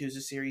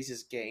Yakuza series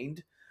has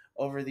gained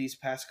over these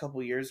past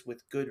couple years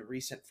with good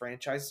recent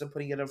franchises, I'm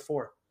putting it at a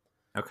 4.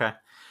 Okay.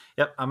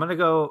 Yep. I'm going to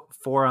go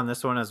 4 on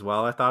this one as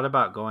well. I thought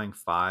about going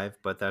 5,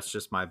 but that's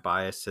just my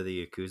bias to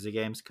the Yakuza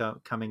games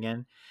coming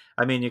in.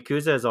 I mean,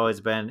 Yakuza has always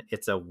been,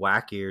 it's a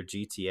wackier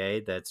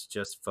GTA that's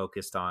just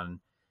focused on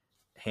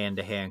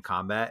hand-to-hand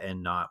combat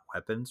and not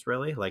weapons,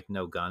 really, like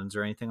no guns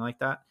or anything like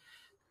that.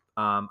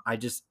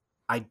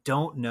 I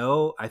don't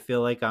know. I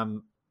feel like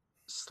I'm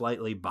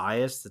slightly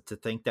biased to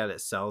think that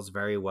it sells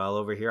very well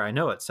over here. I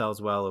know it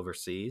sells well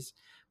overseas,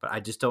 but I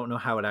just don't know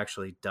how it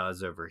actually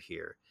does over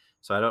here.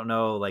 So I don't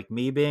know, like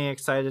me being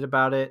excited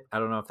about it, I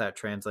don't know if that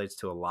translates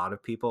to a lot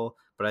of people,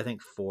 but I think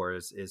 4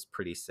 is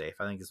pretty safe.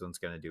 I think this one's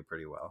going to do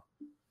pretty well.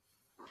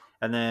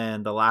 And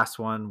then the last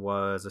one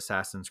was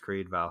Assassin's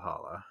Creed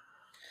Valhalla.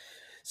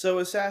 So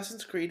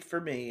Assassin's Creed for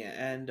me,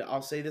 and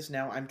I'll say this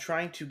now, I'm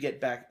trying to get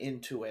back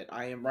into it.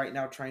 I am right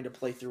now trying to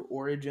play through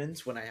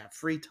Origins when I have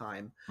free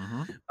time.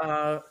 Hmm.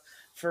 Uh,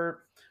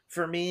 for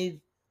for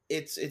me,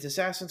 it's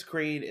Assassin's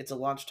Creed. It's a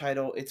launch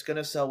title. It's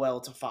gonna sell well.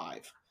 It's a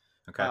five.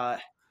 Okay. Uh,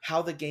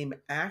 how the game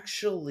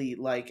actually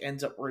like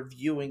ends up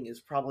reviewing is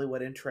probably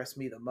what interests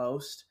me the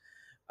most.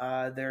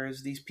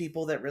 There's these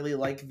people that really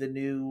like the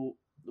new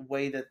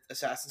way that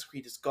Assassin's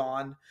Creed has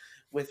gone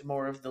with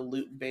more of the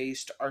loot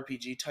based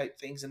RPG type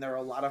things, and there are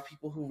a lot of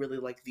people who really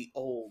like the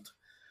old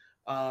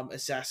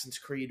Assassin's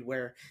Creed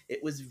where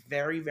it was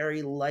very,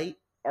 very light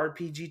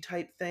RPG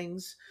type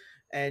things.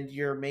 And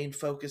your main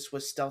focus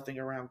was stealthing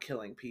around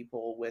killing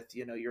people with,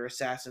 your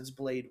Assassin's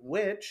Blade,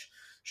 which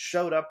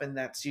showed up in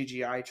that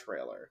CGI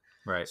trailer.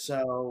 Right.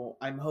 So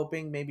I'm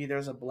hoping maybe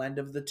there's a blend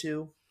of the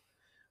two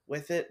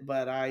with it,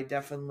 but I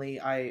definitely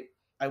I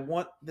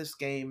want this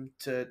game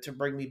to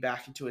bring me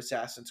back into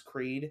Assassin's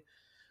Creed,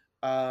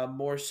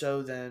 more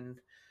so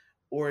than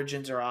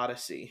Origins or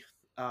Odyssey.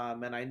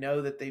 And I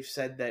know that they've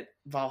said that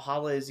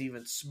Valhalla is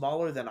even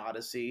smaller than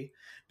Odyssey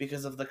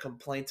because of the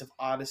complaints of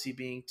Odyssey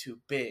being too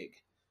big,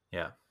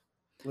 Yeah.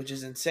 which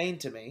is insane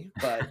to me.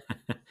 But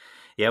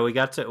Yeah,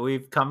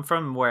 we've come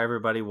from where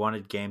everybody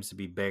wanted games to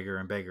be bigger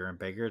and bigger and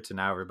bigger to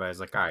now everybody's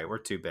like, all right, we're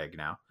too big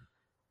now.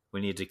 We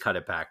need to cut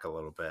it back a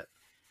little bit.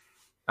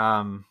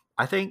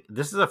 I think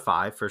this is a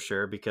 5 for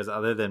sure because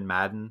other than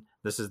Madden,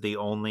 this is the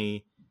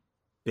only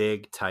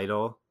big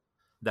title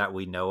that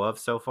we know of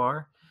so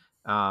far,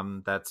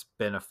 that's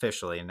been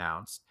officially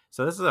announced.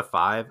 So this is a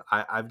 5.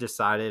 I've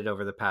decided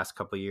over the past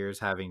couple years,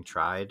 having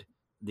tried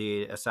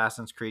the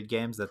Assassin's Creed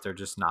games, that they're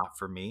just not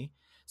for me.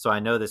 So I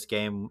know this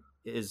game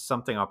is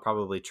something I'll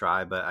probably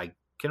try, but I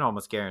can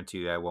almost guarantee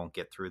you I won't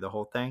get through the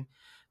whole thing.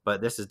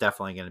 But this is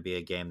definitely going to be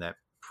a game that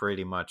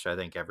pretty much I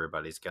think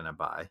everybody's going to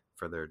buy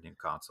for their new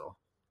console.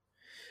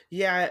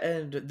 yeah,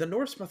 and the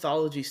Norse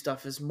mythology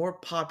stuff is more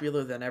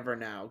popular than ever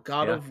now.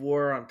 God Yeah. of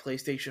War on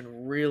PlayStation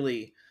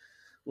really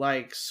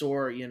like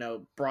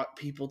brought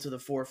people to the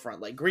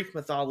forefront. Like Greek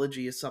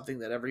mythology is something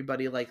that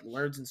everybody like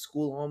learns in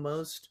school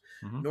almost.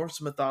 Hmm. Norse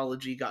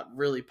mythology got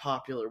really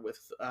popular with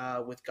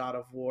God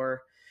of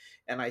War,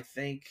 and I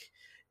think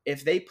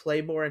if they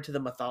play more into the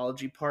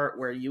mythology part,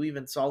 where you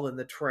even saw in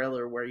the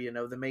trailer where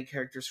the main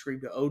character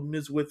screamed, "Odin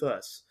is with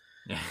us,"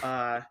 Yeah.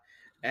 uh,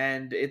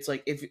 and it's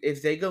like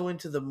if they go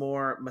into the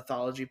more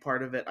mythology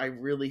part of it, I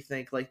really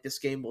think like this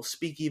game will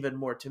speak even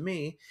more to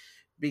me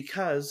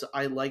because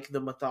I like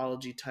the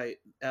mythology type,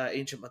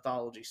 ancient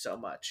mythology so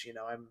much.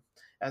 I'm,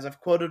 as I've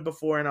quoted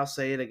before, and I'll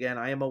say it again,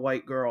 I am a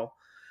white girl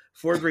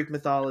for Greek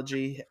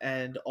mythology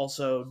and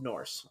also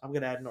Norse. I'm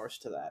gonna add Norse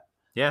to that.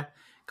 Yeah,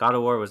 God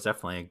of War was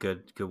definitely a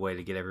good way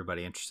to get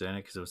everybody interested in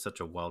it because it was such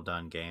a well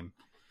done game.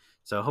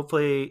 So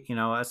hopefully,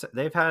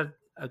 they've had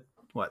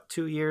what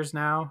 2 years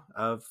now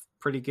of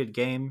pretty good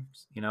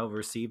games,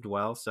 received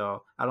well.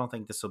 So I don't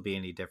think this will be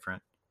any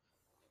different.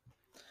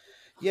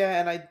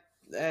 Yeah,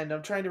 and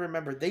I'm trying to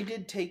remember. They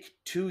did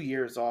take 2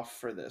 years off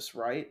for this,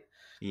 right?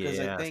 Because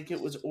I Yes, think it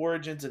was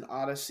Origins and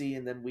Odyssey,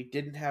 and then we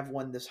didn't have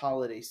one this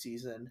holiday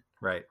season.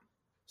 right.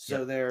 So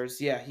Yep.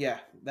 there's yeah,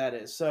 that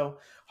is. So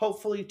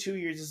hopefully 2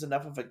 years is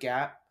enough of a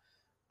gap.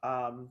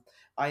 Um,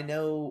 I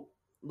know,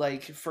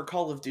 like for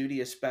Call of Duty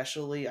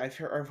especially, I've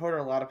heard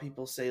a lot of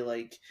people say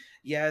like,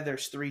 yeah,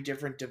 there's three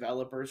different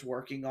developers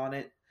working on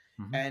it,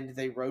 Hmm. and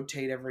they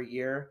rotate every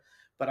year.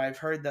 But I've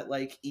heard that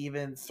like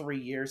even 3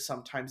 years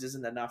sometimes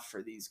isn't enough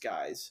for these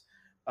guys,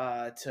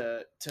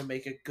 to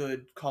make a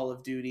good Call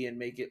of Duty and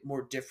make it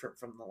more different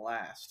from the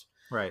last.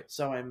 Right.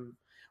 So I'm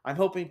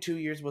hoping 2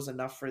 years was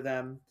enough for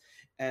them.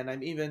 And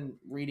I'm even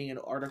reading an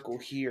article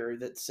here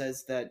that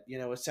says that,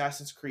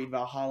 Assassin's Creed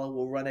Valhalla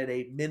will run at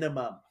a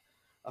minimum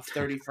of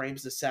 30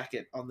 frames a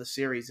second on the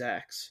Series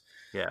X.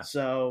 Yeah.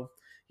 So,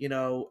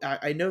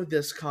 I know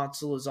this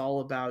console is all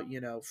about,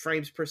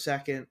 frames per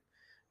second.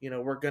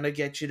 We're going to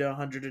get you to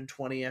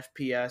 120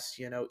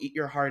 FPS, eat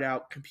your heart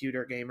out,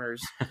 computer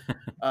gamers.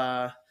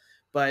 Uh,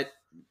 but,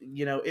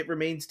 it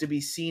remains to be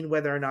seen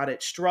whether or not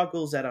it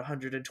struggles at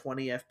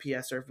 120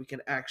 FPS or if we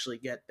can actually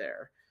get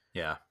there.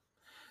 Yeah.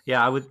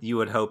 Yeah, you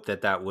would hope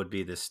that that would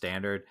be the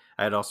standard.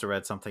 I had also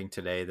read something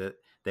today that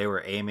they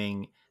were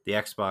aiming the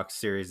Xbox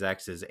Series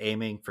X is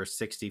aiming for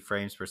 60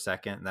 frames per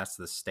second, and that's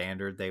the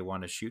standard they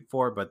want to shoot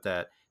for, but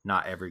that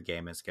not every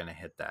game is going to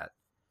hit that.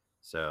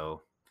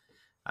 So,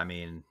 I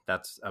mean,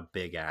 that's a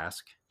big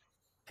ask,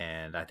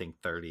 and I think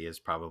 30 is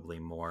probably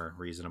more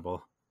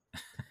reasonable.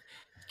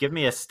 Give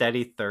me a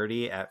steady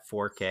 30 at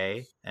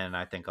 4K, and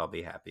I think I'll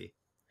be happy.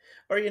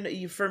 Or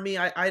for me,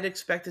 I'd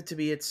expect it to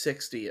be at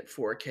 60 at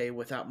 4K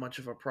without much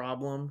of a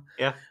problem.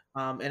 Yeah,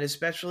 And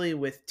especially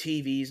with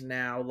TVs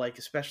now, like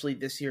especially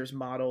this year's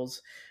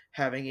models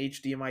having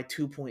HDMI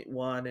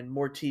 2.1 and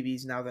more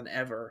TVs now than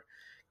ever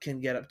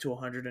can get up to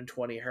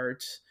 120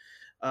 hertz.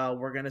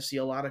 We're going to see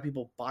a lot of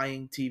people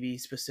buying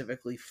TVs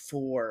specifically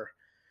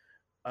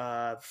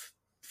uh,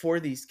 for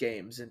these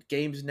games, and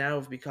games now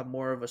have become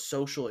more of a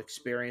social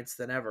experience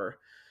than ever.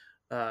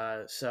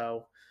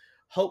 So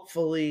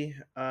hopefully,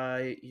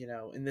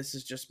 and this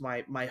is just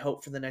my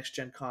hope for the next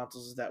gen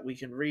consoles, is that we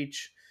can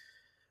reach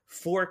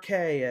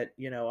 4K at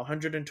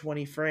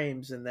 120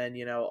 frames, and then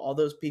all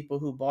those people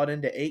who bought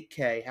into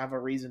 8K have a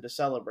reason to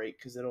celebrate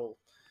because it'll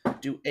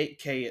do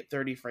 8K at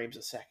 30 frames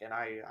a second.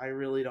 I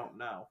really don't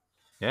know.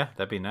 Yeah,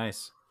 that'd be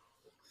nice.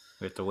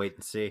 We have to wait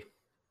and see.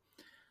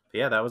 But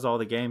yeah, that was all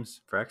the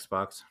games for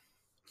Xbox.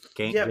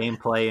 Yep.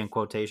 Gameplay in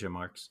quotation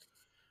marks.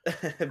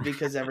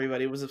 Because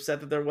everybody was upset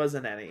that there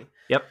wasn't any.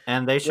 Yep,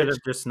 and they should Which,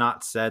 have just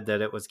not said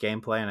that it was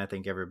gameplay, and I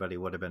think everybody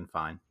would have been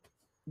fine.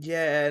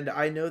 yeah, and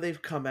I know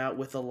they've come out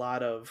with a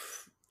lot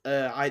of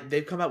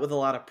they've come out with a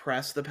lot of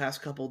press the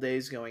past couple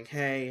days going,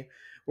 "Hey,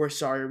 we're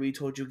sorry we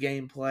told you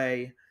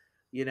gameplay.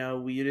 We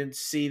didn't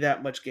see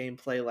that much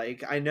gameplay."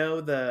 Like, I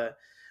know the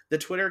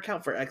Twitter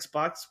account for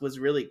Xbox was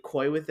really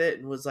coy with it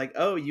and was like,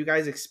 "Oh, you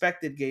guys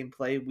expected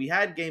gameplay. We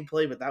had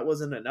gameplay, but that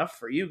wasn't enough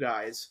for you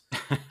guys."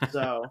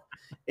 So,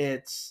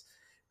 it's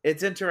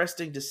it's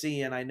interesting to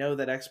see, and I know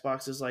that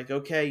Xbox is like,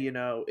 okay,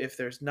 if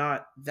there's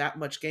not that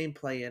much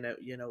gameplay in it,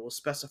 we'll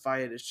specify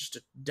it as just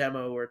a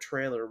demo or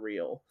trailer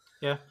reel.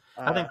 Yeah,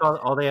 I Uh, think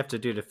all they have to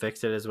do to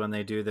fix it is when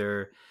they do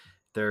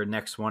their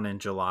next one in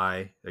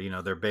July,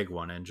 their big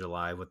one in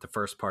July with the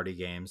first party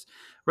games.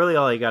 Really,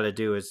 all you got to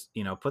do is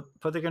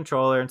put the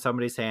controller in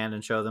somebody's hand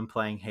and show them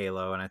playing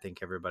Halo, and I think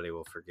everybody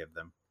will forgive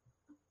them.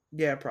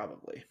 yeah,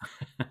 probably.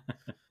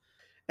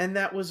 And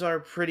that was our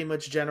pretty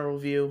much general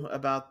view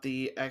about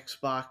the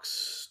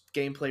Xbox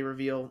gameplay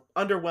reveal.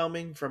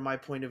 Underwhelming from my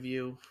point of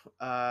view,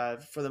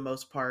 for the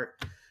most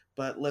part.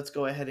 But let's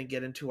go ahead and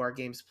get into our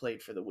games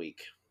played for the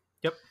week.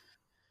 Yep,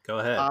 go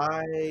ahead.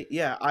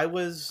 I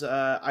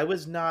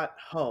was not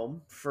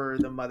home for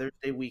the Mother's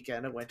Day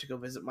weekend. I went to go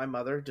visit my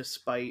mother,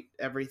 despite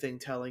everything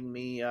telling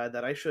me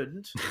that I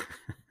shouldn't.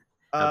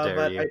 How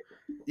dare But you?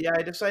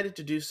 I decided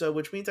to do so,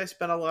 which means I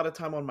spent a lot of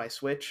time on my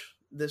Switch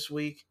this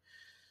week.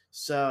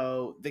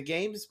 So the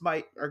games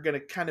are going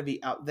to kind of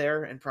be out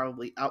there and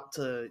probably out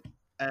to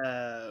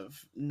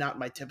not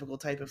my typical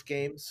type of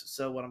games.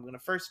 So what I'm going to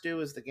first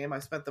do is the game I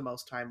spent the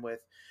most time with.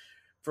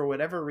 For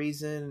whatever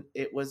reason,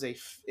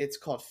 it's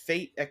called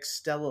Fate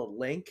Extella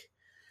Link.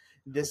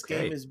 This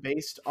game Okay. is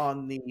based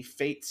on the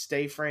Fate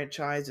Stay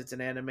franchise. It's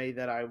an anime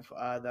that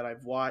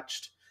I've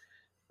watched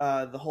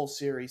the whole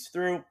series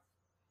through.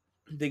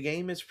 The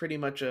game is pretty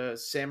much a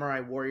samurai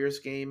warriors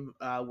game,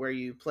 where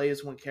you play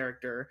as one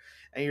character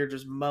and you're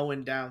just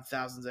mowing down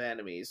thousands of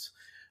enemies.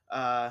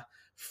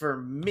 For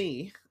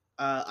me,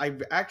 I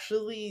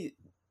actually,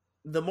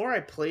 the more I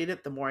played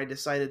it, the more I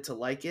decided to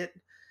like it,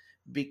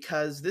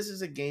 because this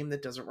is a game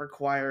that doesn't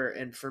require,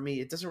 and for me,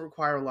 it doesn't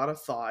require a lot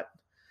of thought.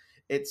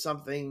 It's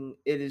something,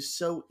 it is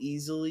so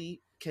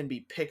easily can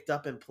be picked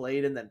up and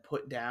played and then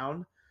put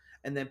down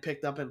and then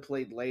picked up and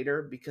played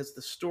later, because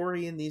the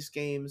story in these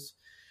games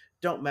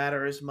don't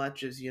matter as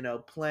much as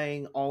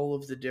playing all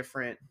of the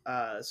different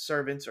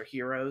servants or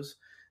heroes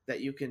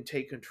that you can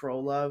take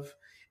control of.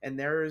 And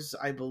there's,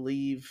 I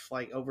believe,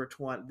 like over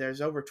 20,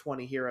 there's over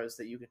 20 heroes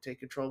that you can take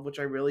control of, which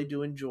I really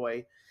do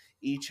enjoy.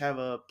 Each have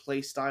a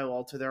play style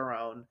all to their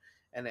own,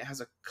 and it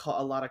has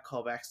a lot of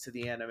callbacks to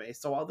the anime.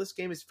 So while this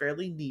game is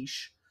fairly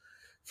niche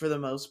for the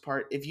most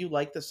part, if you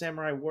like the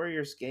Samurai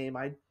Warriors game,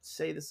 I'd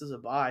say this is a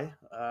buy.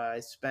 I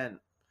spent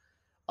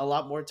a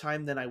lot more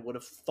time than I would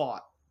have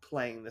thought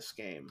playing this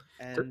game.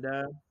 D- And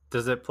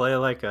Does it play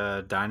like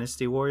a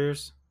Dynasty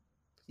Warriors?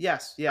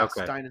 yes,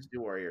 Okay. Dynasty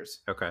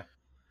Warriors. Okay.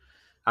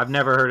 I've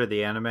never heard of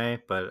the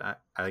anime,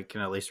 but I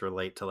can at least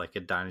relate to like a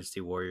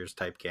Dynasty Warriors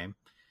type game.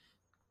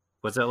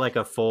 Was it like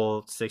a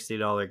full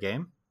 $60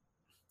 game?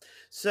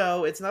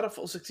 So it's not a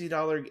full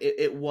 $60.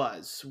 It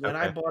was when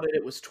I Okay. bought it.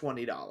 It was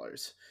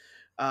 $20.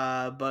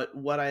 But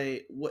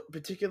what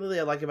particularly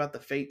I like about the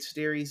Fate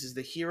series is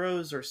the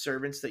heroes or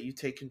servants that you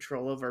take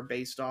control of are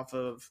based off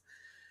of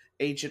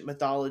ancient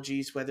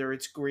mythologies, whether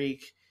it's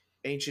Greek,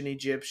 ancient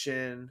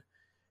Egyptian,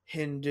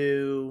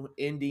 Hindu,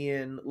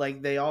 Indian.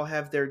 Like, they all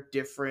have their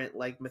different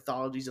like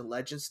mythologies and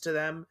legends to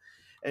them.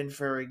 And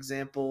for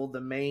example,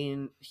 the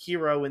main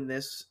hero in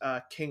this,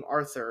 King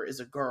Arthur, is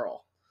a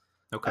girl.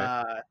 Okay.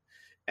 Uh,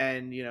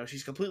 and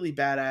she's completely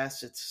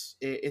badass.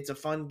 It's a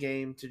fun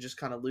game to just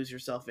kind of lose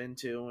yourself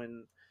into,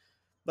 and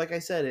like I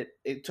said,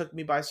 it took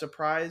me by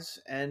surprise,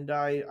 and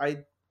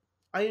I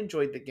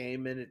enjoyed the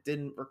game, and it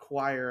didn't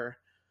require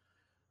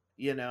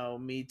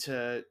me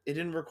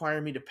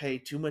to pay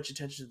too much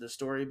attention to the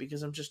story,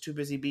 because I'm just too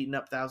busy beating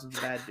up thousands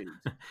of bad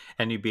dudes.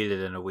 And you beat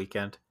it in a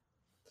weekend?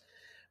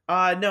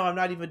 No, I'm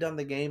not even done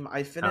the game.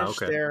 I Oh,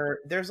 finished okay.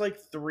 there's like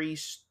three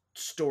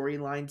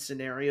storyline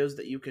scenarios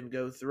that you can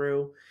go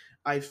through.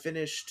 I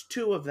finished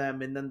two of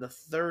them, and then the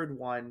third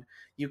one,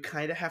 you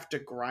kind of have to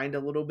grind a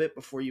little bit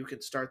before you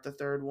can start the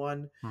third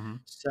one. Hmm.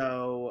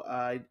 So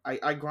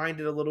I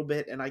grinded a little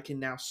bit, and I can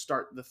now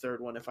start the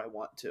third one if I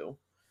want to.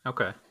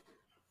 Okay.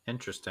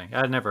 Interesting.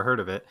 I'd never heard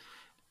of it.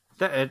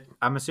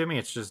 I'm assuming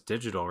it's just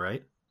digital,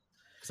 right?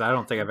 Because I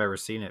don't think I've ever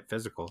seen it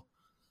physical.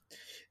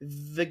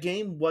 The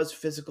game was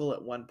physical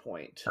at one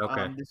point.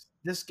 Okay.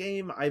 This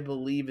game, I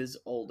believe, is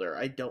older.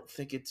 I don't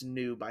think it's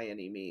new by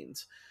any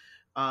means.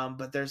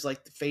 But there's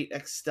like the Fate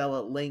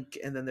Extella Link,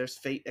 and then there's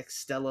Fate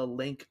Extella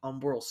Link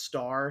Umbral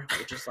Star,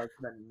 which is like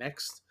the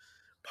next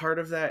part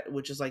of that,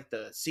 which is like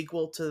the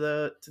sequel to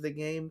the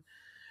game.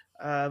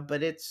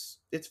 But it's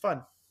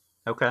fun.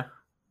 Okay.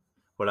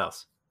 What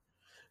else?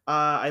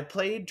 I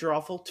played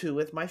Drawful 2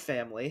 with my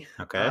family.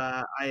 Okay.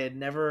 I had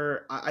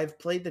never. I've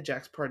played the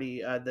Jack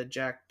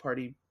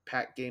Party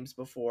Pack games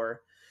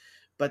before,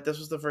 but this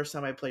was the first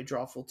time I played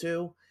Drawful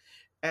 2.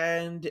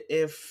 And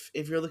if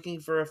you're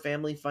looking for a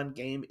family fun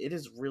game, it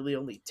is really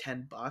only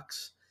 $10.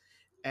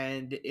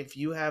 And if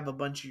you have a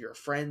bunch of your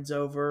friends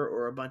over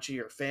or a bunch of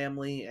your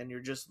family, and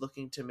you're just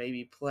looking to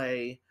maybe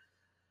play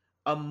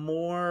a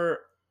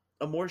more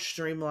a more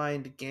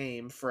streamlined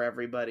game for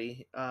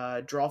everybody,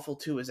 Drawful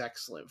 2 is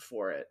excellent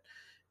for it.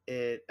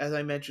 It, as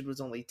I mentioned,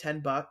 was only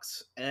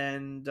 $10,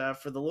 and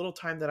for the little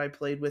time that I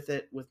played with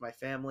it with my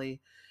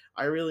family,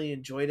 I really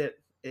enjoyed it.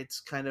 It's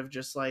kind of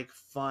just like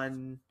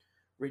fun,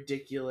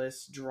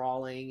 ridiculous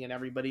drawing, and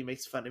everybody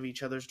makes fun of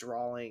each other's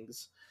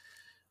drawings.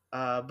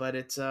 But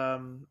it's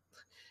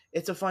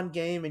a fun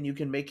game, and you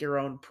can make your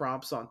own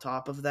prompts on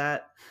top of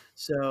that.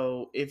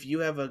 So if you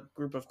have a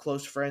group of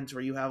close friends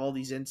where you have all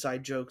these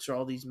inside jokes or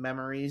all these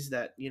memories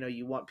that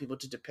you want people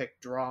to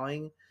depict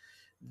drawing,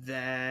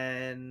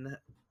 then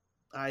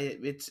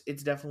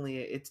it's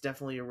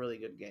definitely a really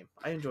good game.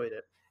 I enjoyed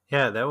it.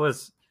 Yeah, that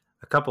was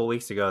a couple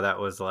weeks ago. That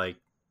was like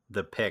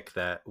the pick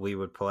that we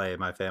would play.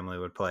 My family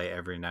would play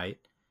every night.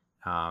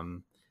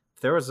 Um,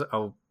 there was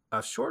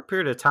a short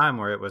period of time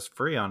where it was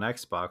free on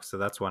Xbox, so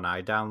that's when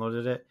I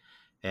downloaded it,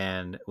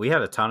 and we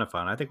had a ton of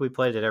fun. I think we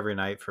played it every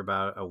night for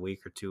about a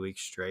week or 2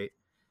 weeks straight.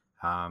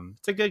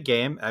 It's a good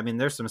game. I mean,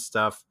 there's some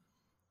stuff,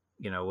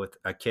 with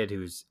a kid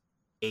who's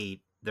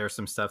 8. There's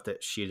some stuff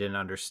that she didn't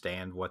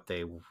understand what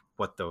the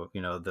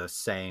the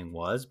saying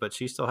was, but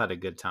she still had a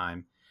good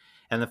time.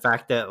 And the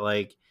fact that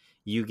like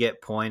you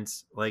get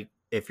points, like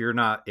if you're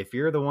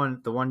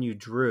the one you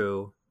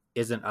drew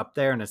isn't up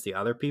there and it's the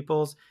other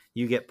people's,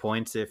 you get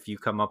points if you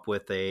come up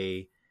with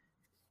a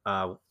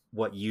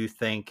what you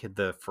think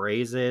the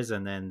phrase is,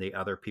 and then the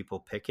other people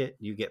pick it,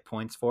 you get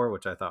points for,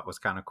 which I thought was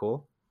kind of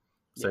cool.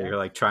 So Yeah, you're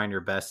like trying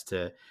your best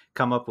to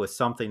come up with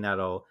something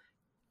that'll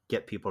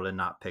get people to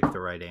not pick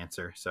the right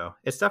answer. So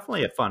it's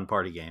definitely a fun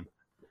party game.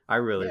 I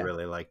really, yeah.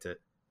 really liked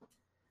it.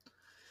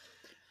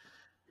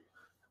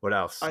 What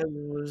else? I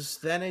was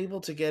then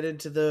able to get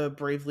into the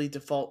Bravely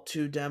Default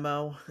 2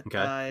 demo.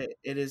 Okay.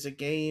 It is a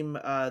game.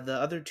 The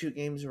other two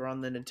games were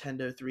on the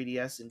Nintendo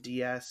 3DS and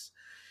DS.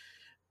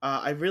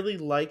 I really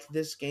like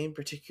this game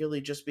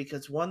particularly just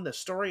because one, the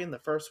story in the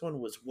first one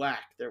was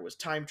whack. There was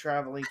time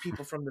traveling,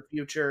 people from the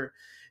future.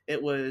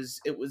 It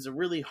was a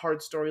really hard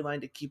storyline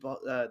to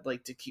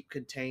keep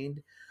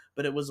contained,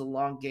 but it was a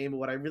long game.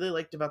 What I really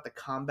liked about the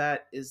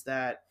combat is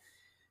that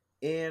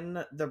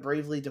in the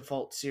Bravely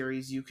Default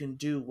series, you can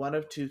do one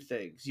of two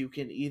things. You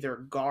can either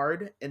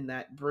guard, and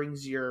that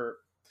brings your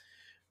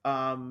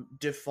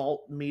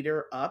default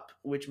meter up,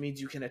 which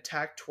means you can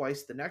attack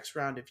twice the next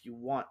round if you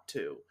want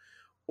to,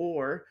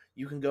 or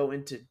you can go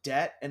into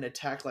debt and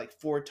attack like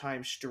 4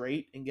 times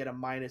straight and get a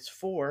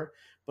 -4,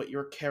 but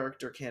your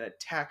character can't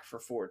attack for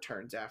 4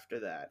 turns after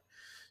that.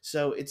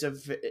 So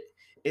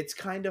it's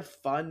kind of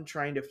fun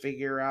trying to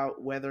figure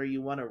out whether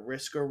you want to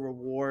risk a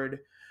reward,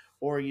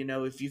 or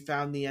if you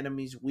found the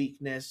enemy's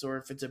weakness, or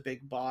if it's a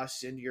big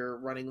boss and you're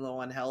running low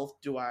on health,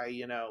 do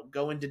I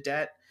go into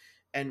debt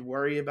and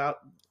worry about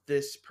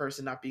this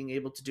person not being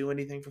able to do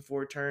anything for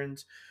 4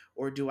 turns,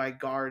 or do I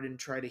guard and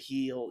try to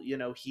heal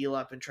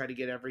up and try to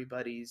get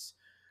everybody's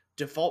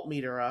default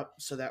meter up,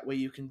 so that way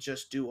you can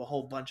just do a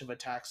whole bunch of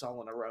attacks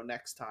all in a row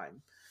next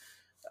time.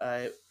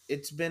 Uh,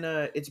 it's been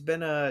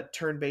a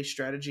turn-based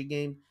strategy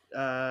game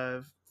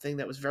thing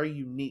that was very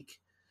unique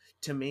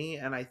to me,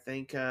 and I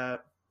think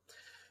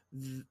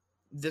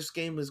this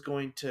game is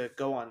going to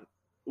go on.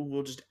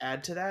 We'll just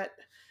add to that,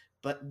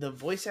 but the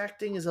voice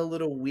acting is a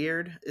little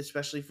weird,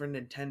 especially for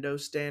Nintendo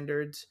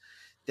standards.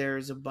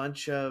 There's a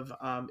bunch of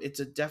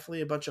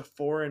definitely a bunch of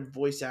foreign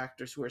voice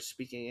actors who are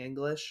speaking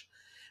English,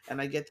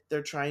 and I get that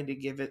they're trying to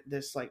give it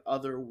this like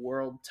other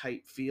world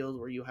type feel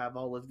where you have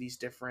all of these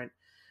different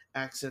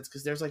accents,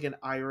 because there's like an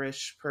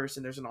Irish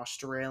person, there's an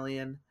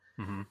Australian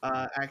Hmm.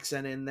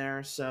 accent in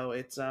there, so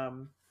it's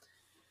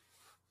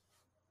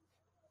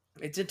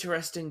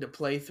interesting to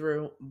play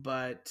through,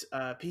 but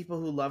people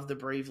who love the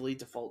Bravely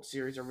Default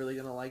series are really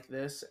gonna like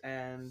this.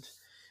 And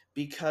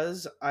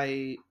because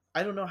I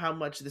don't know how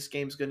much this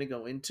game's going to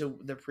go into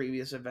the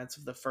previous events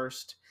of the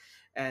first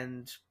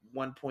and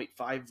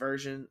 1.5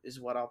 version, is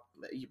what I'll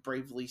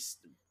bravely,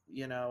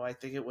 I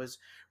think it was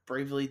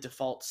Bravely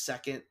Default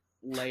second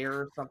layer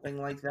or something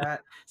like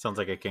that. Sounds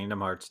like a Kingdom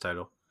Hearts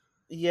title.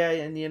 Yeah,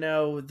 and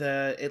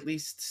the at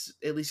least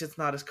it's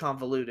not as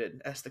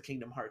convoluted as the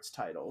Kingdom Hearts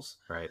titles,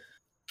 Right.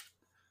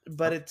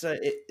 but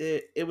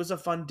it was a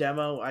fun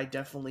demo. It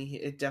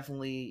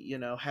definitely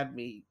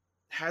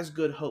has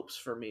good hopes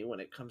for me when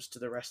it comes to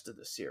the rest of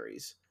the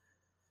series.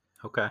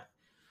 Okay.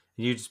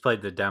 You just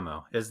played the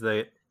demo. Is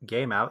the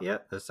game out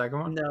yet? The second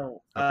one?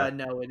 No, Okay.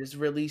 no, it is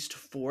released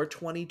for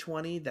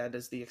 2020. That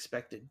is the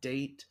expected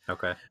date,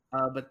 Okay.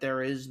 but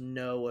there is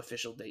no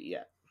official date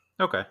yet.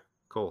 Okay.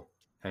 Cool.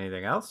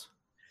 Anything else?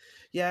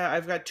 Yeah,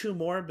 I've got two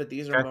more, but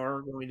these are Okay.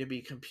 more going to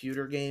be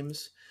computer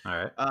games. All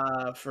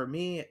right. For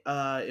me,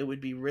 it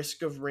would be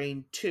Risk of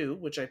Rain 2,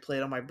 which I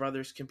played on my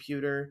brother's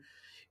computer.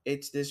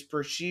 It's this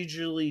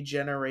procedurally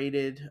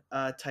generated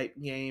type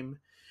game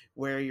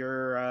where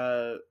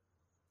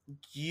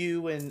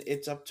you and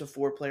it's up to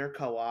four-player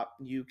co-op.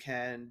 You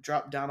can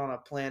drop down on a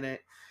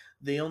planet.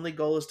 The only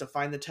goal is to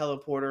find the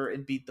teleporter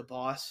and beat the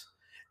boss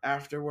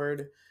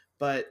afterward.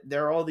 But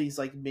there are all these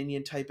like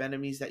minion type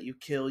enemies that you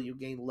kill. You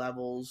gain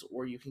levels,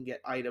 or you can get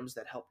items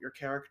that help your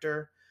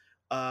character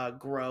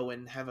grow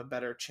and have a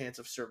better chance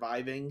of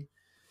surviving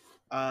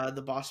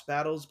the boss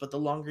battles. But the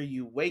longer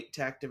you wait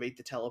to activate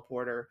the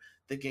teleporter,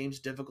 the game's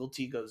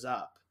difficulty goes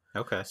up.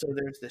 Okay. So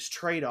there's this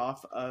trade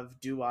off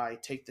of, do I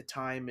take the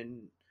time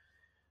and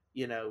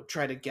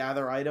try to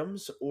gather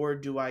items, or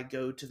do I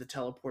go to the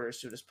teleporter as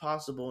soon as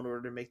possible in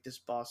order to make this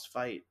boss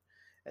fight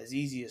as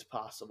easy as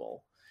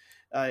possible?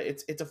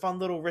 It's a fun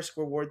little risk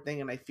reward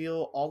thing, and I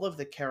feel all of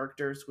the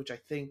characters, which I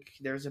think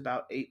there's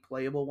about 8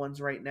 playable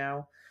ones right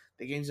now.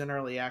 The game's in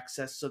early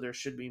access, so there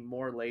should be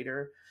more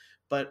later.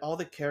 But all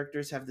the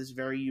characters have this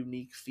very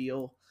unique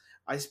feel.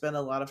 I spent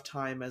a lot of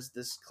time as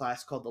this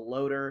class called the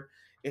Loader.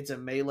 It's a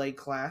melee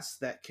class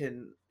that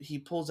he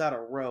pulls out a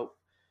rope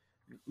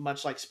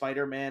much like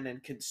Spider-Man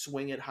and can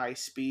swing at high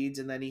speeds,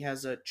 and then he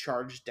has a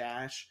charge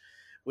dash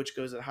which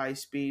goes at high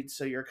speed,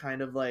 so you're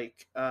kind of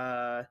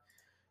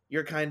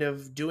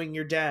doing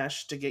your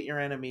dash to get your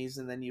enemies,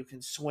 and then you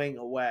can swing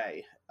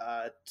away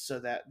so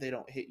that they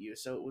don't hit you.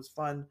 So it was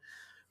fun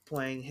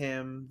playing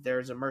him.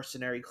 There's a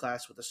mercenary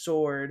class with a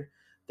sword.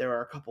 There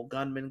are a couple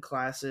gunman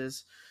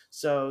classes.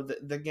 So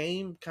the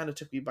game kind of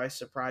took me by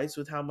surprise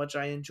with how much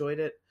I enjoyed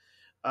it.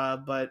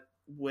 But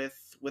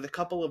with a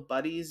couple of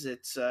buddies,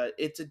 it's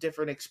a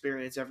different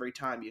experience every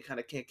time. You kind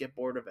of can't get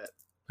bored of it.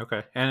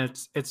 Okay. And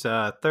it's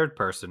a third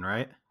person,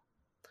 right?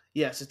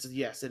 Yes, it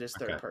is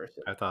third Okay.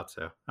 person. I thought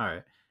so. All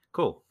right.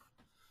 Cool.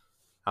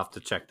 I'll have to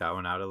check that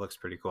one out. It looks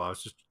pretty cool. I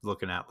was just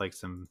looking at like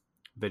some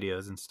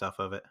videos and stuff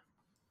of it.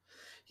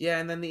 Yeah,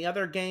 and then the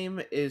other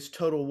game is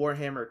Total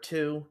Warhammer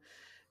 2,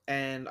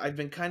 and I've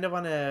been kind of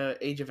on a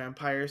Age of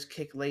Empires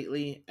kick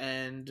lately,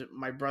 and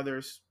my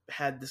brother's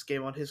had this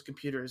game on his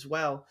computer as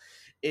well.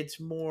 It's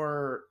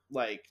more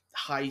like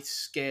high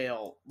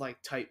scale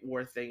like type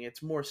war thing.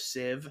 It's more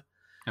Civ than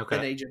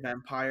Okay. Age of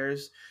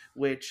Empires,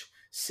 which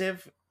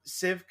Civ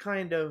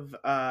kind of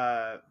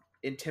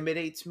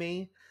intimidates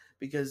me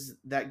because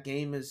that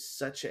game is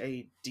such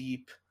a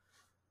deep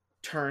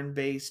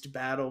turn-based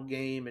battle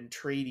game and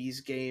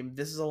treaties game.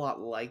 This is a lot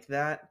like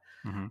that,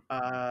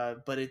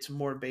 Mm-hmm. but it's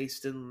more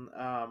based in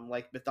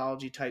like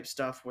mythology type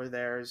stuff where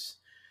there's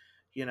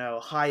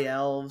high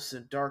elves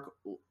and dark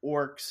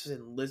orcs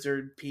and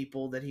lizard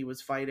people that he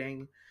was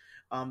fighting.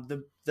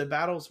 The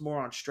battle's more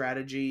on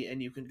strategy,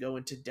 and you can go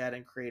into debt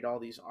and create all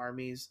these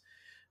armies.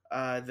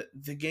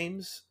 The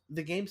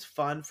game's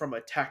fun from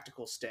a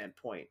tactical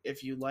standpoint.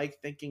 If you like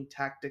thinking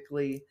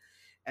tactically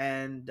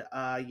and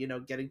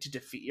getting to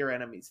defeat your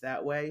enemies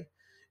that way,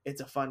 it's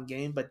a fun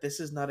game. But this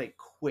is not a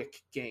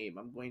quick game.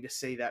 I'm going to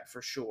say that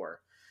for sure.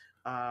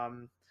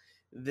 Um,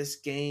 this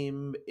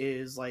game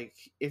is like,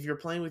 if you're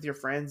playing with your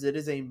friends, it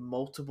is a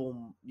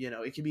multiple.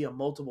 It can be a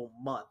multiple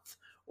month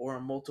or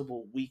a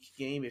multiple week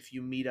game if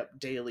you meet up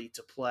daily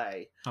to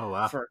play Oh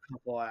wow. for a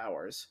couple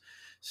hours.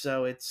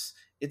 So it's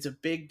a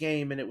big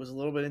game, and it was a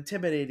little bit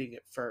intimidating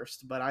at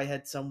first, but I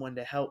had someone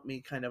to help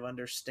me kind of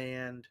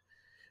understand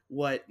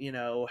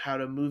how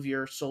to move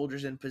your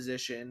soldiers in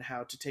position,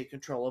 how to take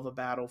control of a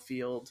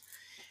battlefield,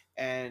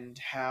 and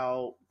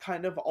how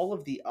kind of all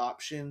of the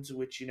options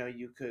which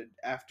you could,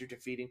 after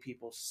defeating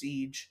people,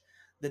 siege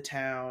the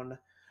town,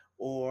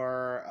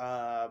 or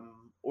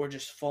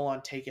just full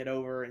on take it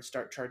over and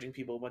start charging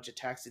people a bunch of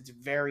tax. It's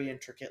very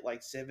intricate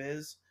like Civ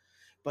is,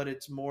 but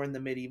it's more in the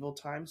medieval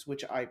times,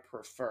 which I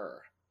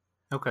prefer.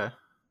 Okay.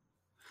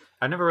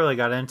 I never really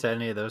got into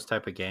any of those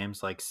type of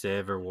games like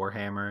Civ or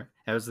Warhammer.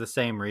 It was the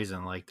same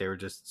reason, like they were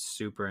just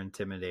super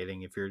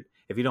intimidating. If you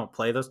don't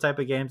play those type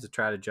of games to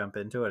try to jump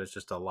into it, it's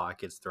just a lot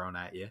gets thrown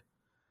at you.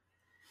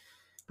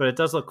 But it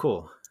does look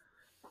cool.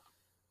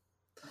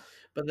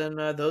 But then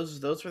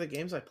those were the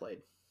games I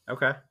played.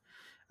 Okay.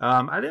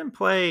 I didn't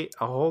play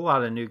a whole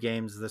lot of new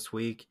games this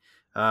week.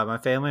 My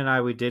family and I,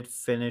 we did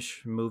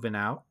finish Moving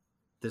Out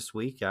this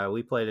week.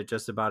 We played it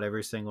just about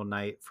every single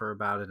night for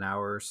about an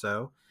hour or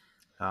so.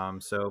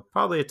 So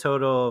probably a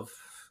total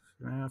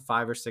of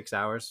 5 or 6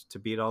 hours to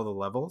beat all the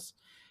levels.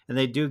 And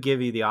they do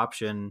give you the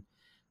option,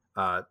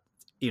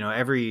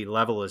 every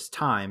level is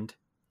timed.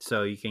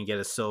 So you can get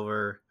a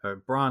silver or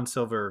bronze,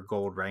 silver, or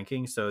gold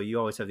ranking. So you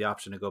always have the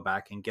option to go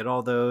back and get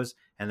all those.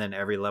 And then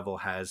every level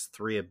has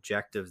 3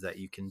 objectives that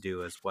you can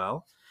do as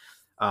well.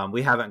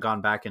 We haven't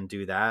gone back and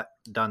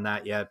done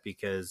that yet,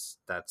 because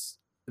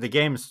the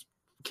games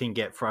can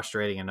get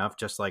frustrating enough,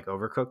 just like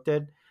Overcooked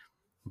did.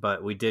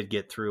 but we did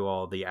get through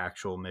all the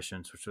actual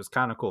missions, which was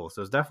kind of cool.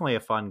 So it's definitely a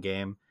fun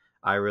game.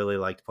 I really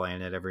liked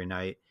playing it every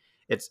night.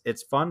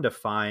 It's fun to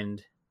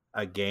find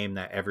a game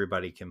that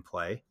everybody can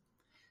play.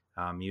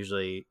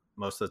 Usually,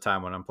 most of the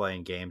time when I'm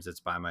playing games, it's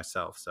by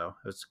myself. So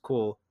it's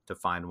cool to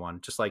find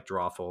one, just like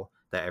Drawful,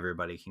 that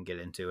everybody can get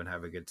into and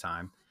have a good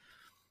time.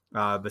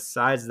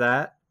 Besides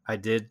that, I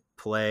did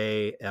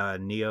play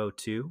Neo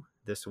 2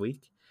 this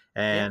week.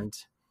 Yeah. And,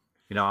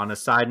 on a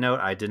side note,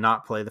 I did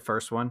not play the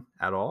first one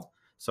at all.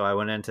 So I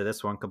went into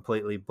this one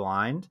completely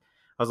blind.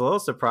 I was a little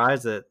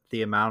surprised at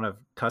the amount of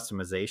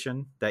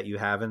customization that you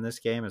have in this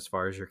game as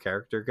far as your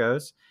character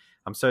goes.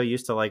 I'm so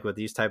used to, like, with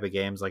these type of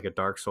games, like a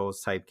Dark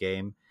Souls type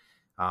game,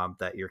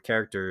 that your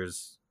character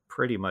is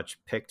pretty much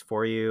picked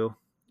for you.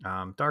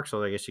 Dark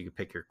Souls, I guess you could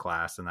pick your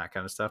class and that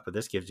kind of stuff, but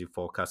this gives you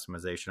full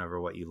customization over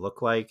what you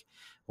look like,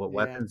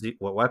 Yeah.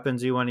 what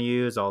weapons you want to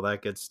use, all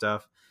that good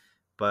stuff.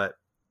 But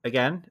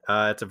again,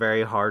 it's a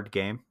very hard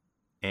game,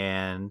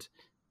 and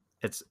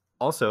it's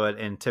also an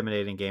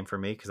intimidating game for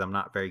me because I'm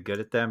not very good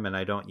at them, and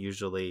I don't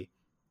usually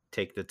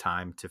take the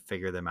time to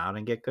figure them out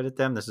and get good at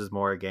them. This is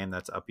more a game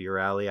that's up your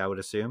alley, I would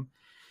assume.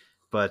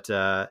 But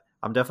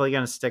I'm definitely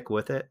going to stick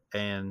with it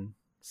and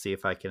see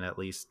if I can at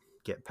least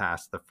get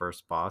past the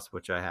first boss,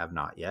 which I have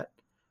not yet,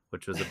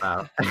 which was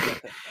about,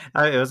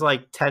 it was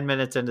like 10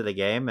 minutes into the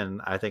game,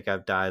 and I think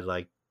I've died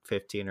like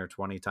 15 or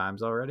 20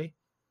 times already.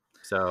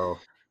 So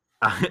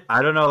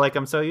I don't know. Like,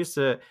 I'm so used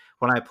to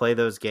when I play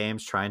those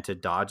games trying to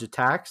dodge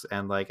attacks,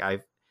 and like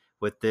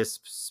with this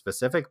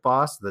specific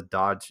boss, the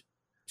dodge,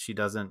 she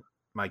doesn't,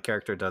 my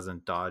character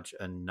doesn't dodge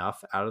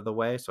enough out of the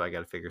way. So I got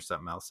to figure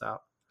something else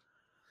out.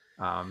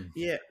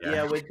 Yeah, Yeah.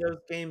 yeah, with those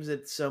games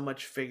it's so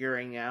much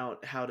figuring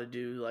out how to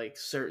do like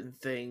certain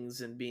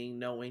things and being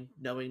knowing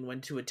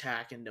when to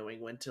attack and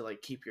knowing when to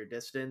like keep your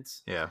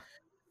distance. Yeah.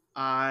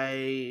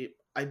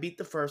 I beat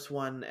the first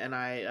one and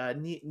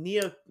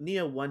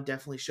Neo 1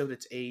 definitely showed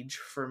its age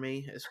for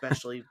me,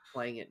 especially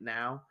playing it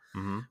now.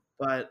 Hmm.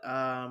 But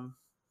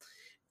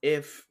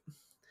if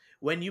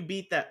when you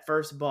beat that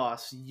first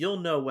boss, you'll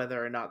know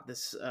whether or not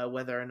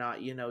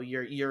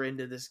you're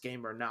into this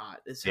game or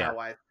not. Is Yeah. how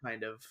I've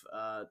kind of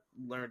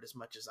learned as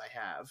much as I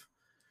have.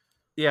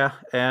 Yeah.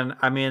 And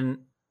I mean,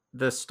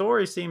 the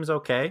story seems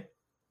okay.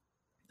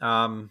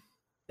 Um,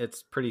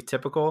 it's pretty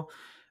typical,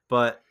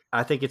 but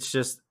I think it's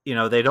just,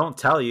 they don't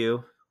tell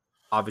you,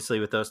 obviously,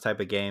 with those type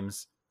of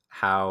games,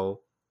 how,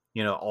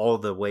 all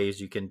the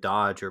ways you can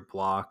dodge or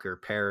block or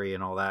parry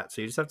and all that.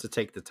 So you just have to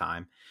take the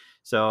time.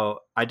 So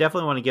I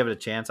definitely want to give it a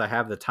chance. I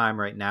have the time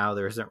right now.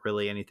 There isn't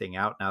really anything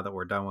out now that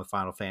we're done with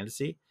Final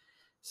Fantasy.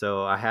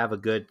 So I have a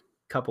good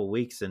couple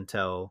weeks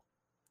until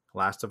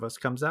Last of Us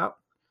comes out.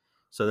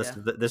 So Yeah,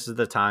 this is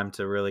the time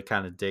to really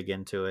kind of dig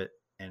into it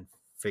and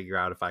figure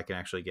out if I can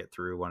actually get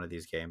through one of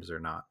these games or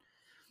not.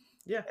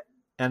 yeah.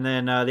 And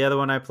then the other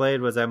one I played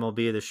was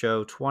MLB The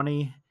Show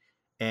 20,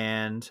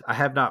 and I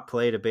have not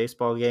played a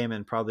baseball game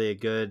in probably a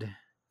good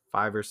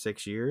 5 or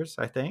 6 years,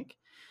 I think.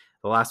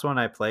 The last one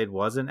I played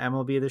wasn't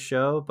MLB The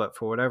Show, but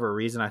for whatever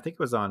reason, I think it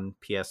was on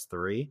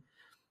PS3.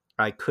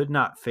 I could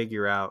not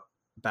figure out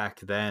back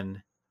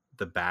then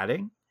the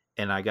batting,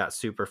 and I got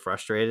super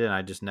frustrated, and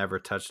I just never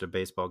touched a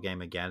baseball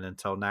game again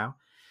until now.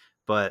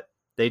 But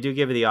they do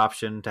give you the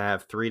option to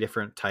have three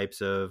different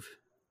types of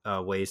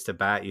ways to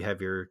bat. You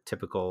have your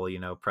typical,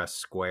 press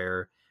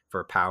square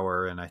for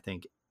power, and I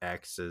think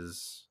X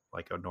is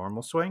like a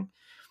normal swing,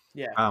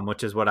 Yeah.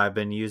 which is what I've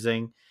been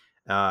using.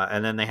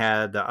 And then they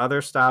had the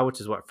other style, which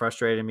is what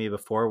frustrated me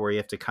before, where you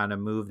have to kind of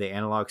move the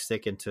analog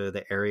stick into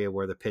the area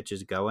where the pitch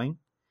is going,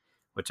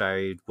 which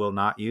I will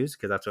not use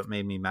because that's what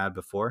made me mad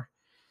before.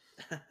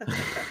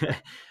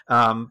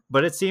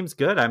 But it seems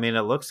good. I mean,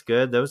 it looks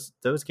good.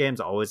 Those games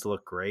always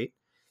look great.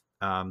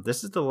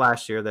 This is the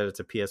last year that it's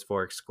a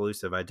PS4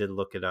 exclusive. I did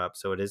look it up.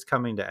 So it is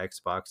coming to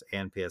Xbox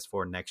and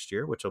PS4 next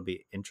year, which will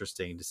be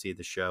interesting to see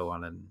the show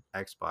on an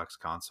Xbox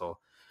console.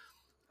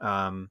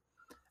 Um,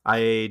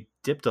 I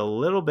dipped a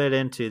little bit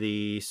into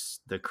the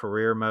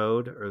career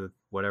mode, or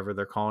whatever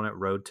they're calling it,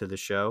 Road to the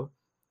Show.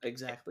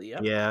 Exactly.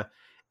 Yep. Yeah.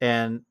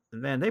 And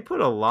man, they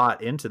put a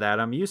lot into that.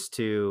 I'm used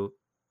to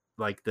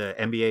like the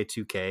NBA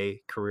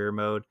 2K career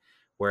mode,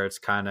 where it's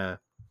kind of,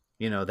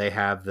 they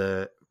have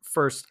the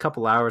first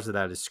couple hours of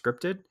that is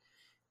scripted,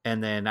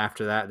 and then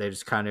after that they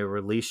just kind of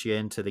release you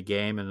into the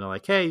game, and they're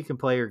like, hey, you can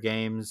play your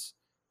games,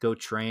 go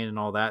train and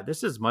all that.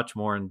 This is much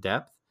more in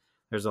depth.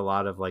 There's a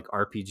lot of like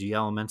RPG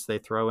elements they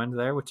throw into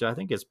there, which I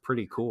think is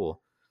pretty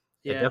cool.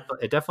 Yeah.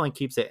 It definitely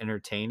keeps it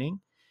entertaining,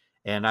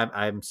 and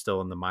I'm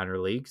still in the minor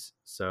leagues,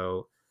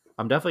 so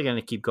I'm definitely going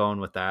to keep going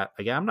with that.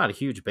 Again, I'm not a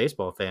huge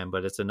baseball fan,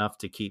 but it's enough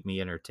to keep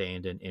me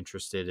entertained and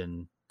interested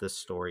in the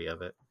story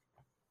of it.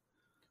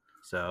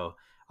 So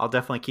I'll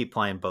definitely keep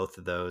playing both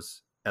of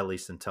those, at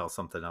least until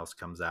something else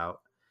comes out.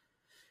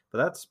 But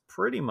that's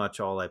pretty much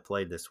all I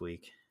played this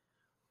week.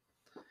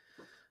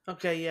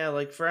 Okay. Yeah.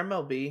 Like for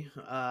MLB,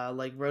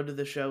 like Road to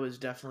the Show is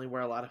definitely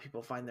where a lot of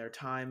people find their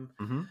time.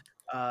 Mm-hmm.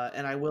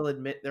 And I will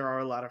admit there are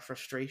a lot of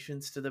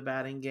frustrations to the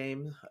batting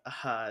game,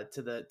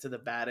 to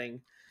the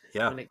batting.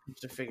 Yeah. when it comes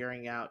to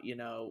figuring out,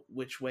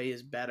 which way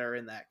is better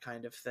and that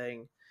kind of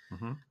thing.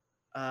 Hmm.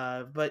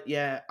 But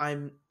yeah,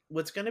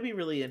 what's going to be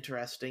really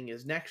interesting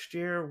is next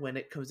year when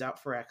it comes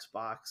out for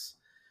Xbox,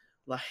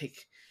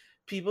 like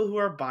people who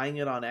are buying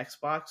it on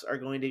Xbox are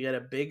going to get a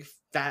big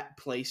fat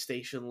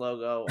PlayStation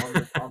logo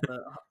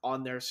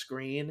on their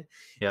screen,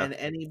 Yeah. and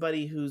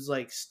anybody who's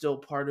like still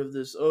part of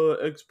this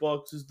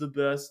Xbox is the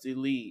best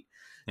elite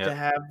to Yep.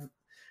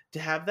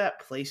 have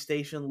that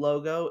PlayStation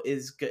logo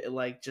is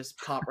like just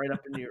pop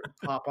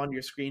on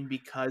your screen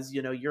because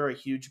you're a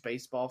huge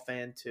baseball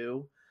fan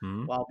too,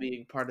 Hmm. while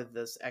being part of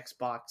this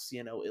Xbox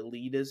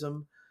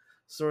elitism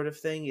sort of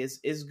thing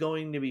is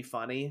going to be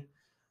funny.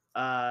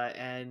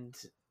 And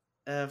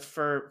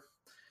for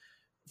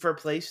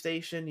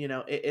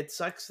PlayStation, it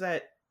sucks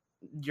that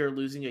you're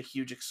losing a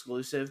huge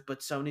exclusive, but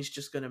Sony's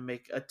just going to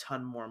make a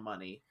ton more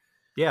money,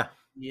 Yeah.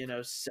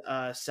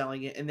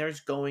 selling it. And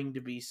there's going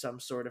to be some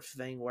sort of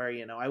thing where,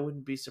 I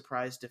wouldn't be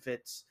surprised if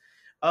it's,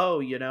 oh,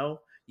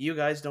 you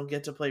guys don't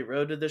get to play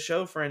Road to the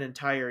Show for an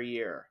entire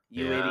year,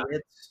 you Yeah.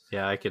 idiots.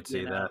 Yeah. I could You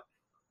see know,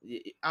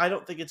 that. I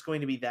don't think it's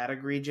going to be that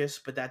egregious,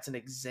 but that's an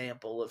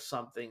example of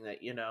something that,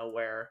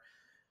 where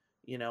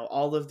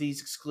all of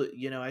these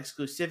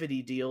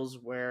exclusivity deals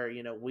where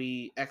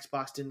we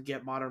Xbox didn't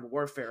get Modern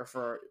Warfare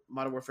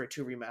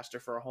 2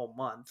 remaster for a whole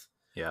month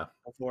Yeah.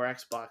 before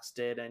Xbox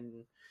did,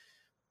 and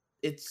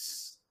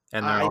it's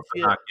And they're I also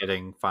feel not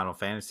getting Final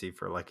Fantasy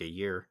for like a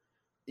year.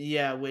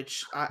 yeah,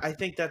 which I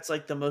think that's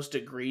like the most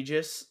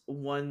egregious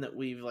one that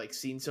we've like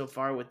seen so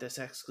far with this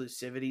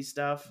exclusivity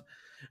stuff.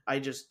 I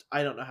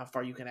don't know how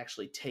far you can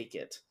actually take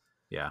it,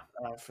 Yeah.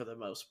 for the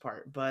most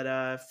part,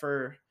 but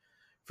for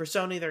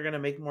Sony, they're going to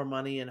make more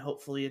money, and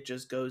hopefully it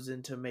just goes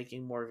into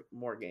making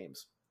more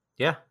games.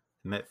 Yeah.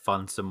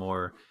 Fund some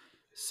more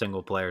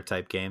single player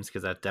type games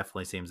because that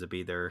definitely seems to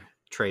be their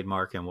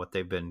trademark and what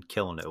they've been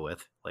killing it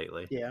with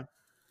lately. Yeah.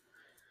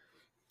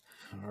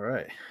 All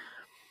right.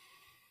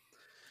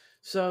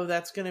 So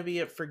that's going to be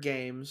it for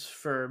games.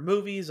 For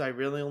movies, I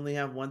really only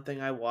have one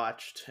thing I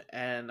watched,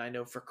 and I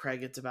know for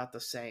Craig it's about the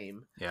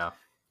same. Yeah.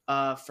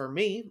 For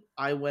me,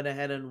 I went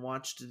ahead and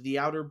watched The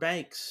Outer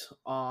Banks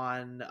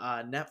on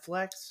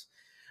Netflix.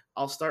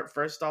 I'll start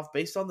first off.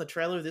 Based on the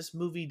trailer, this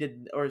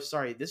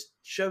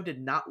show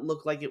did not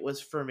look like it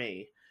was for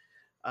me.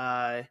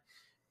 Uh,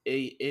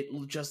 it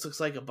just looks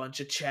like a bunch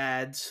of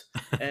chads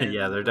Yeah, and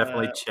they're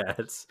definitely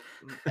Chads.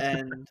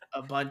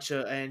 a bunch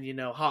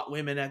of hot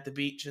women at the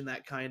beach and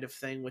that kind of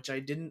thing, which I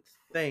didn't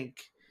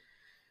think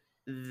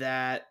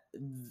that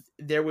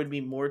there would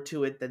be more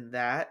to it than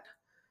that,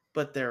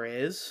 but there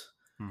is.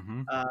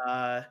 Mm-hmm.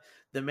 uh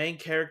the main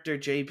character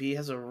JP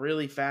has a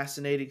really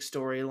fascinating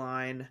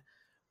storyline.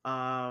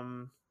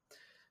 um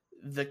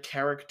the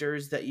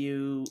characters that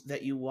you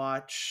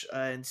watch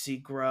and see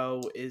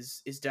grow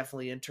is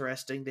definitely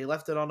interesting. They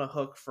left it on a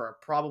hook for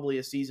probably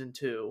a season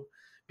 2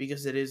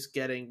 because it is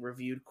getting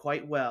reviewed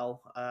quite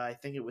well. I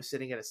think it was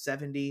sitting at a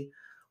 70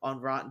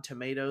 on Rotten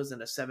Tomatoes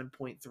and a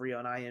 7.3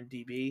 on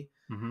IMDb.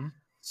 Mm-hmm.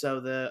 So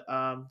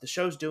the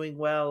show's doing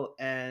well,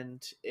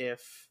 and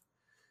if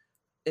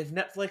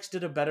Netflix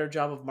did a better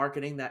job of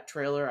marketing that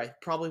trailer, I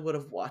probably would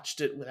have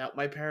watched it without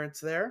my parents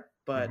there.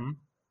 But Mm-hmm.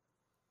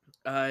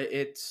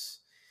 it's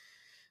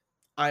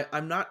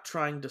I'm not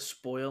trying to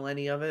spoil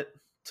any of it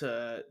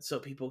so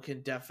people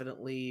can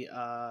definitely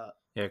Yeah,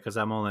 because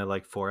I'm only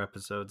like 4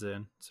 episodes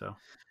in, so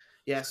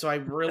yeah, so I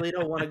really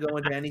don't want to go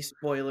into any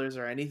spoilers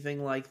or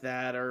anything like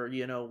that, or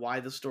why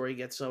the story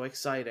gets so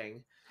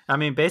exciting. I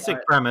mean, basic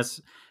But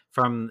premise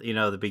from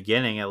the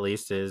beginning at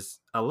least is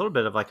a little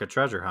bit of like a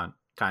treasure hunt,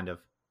 kind of.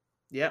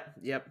 yep.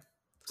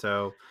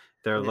 So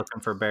they're Yeah,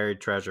 looking for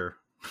buried treasure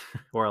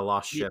or a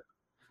lost yeah, ship.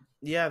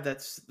 yeah,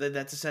 that's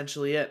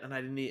essentially it,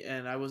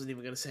 and I wasn't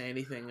even going to say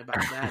anything about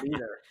that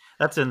either.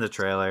 That's in the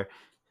trailer.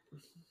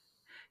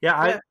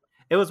 Yeah, Yeah,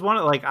 it was one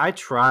of like I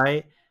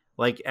try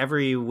like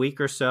every week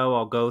or so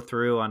I'll go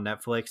through on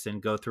Netflix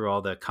and go through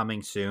all the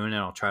coming soon and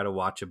I'll try to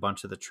watch a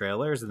bunch of the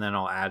trailers and then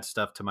I'll add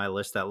stuff to my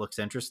list that looks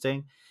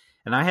interesting.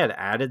 And I had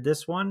added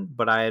this one,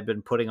 but I had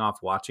been putting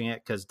off watching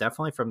it cuz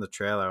definitely from the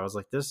trailer I was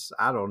like this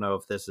I don't know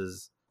if this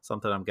is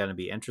something I'm going to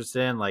be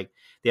interested in. Like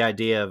the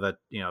idea of a,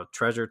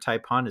 treasure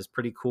type hunt is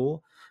pretty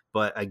cool,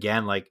 but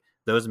again, like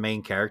those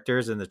main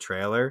characters in the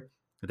trailer,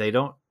 they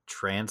don't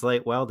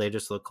translate well. They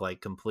just look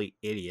like complete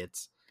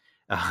idiots.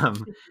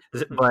 Um,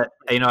 but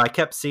I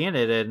kept seeing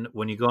it, and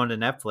when you go into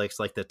Netflix,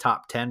 like the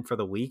top 10 for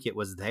the week, it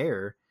was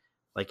there.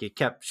 Like it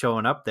kept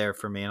showing up there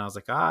for me, and I was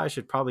like, I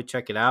should probably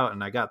check it out.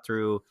 And I got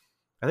through,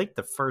 I think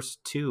the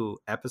first 2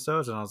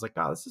 episodes, and I was like,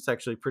 oh, this is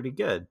actually pretty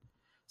good.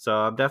 So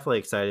I'm definitely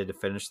excited to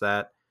finish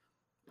that.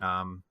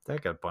 They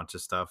got a bunch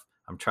of stuff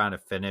I'm trying to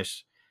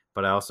finish,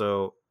 but I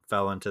also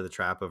fell into the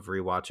trap of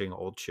rewatching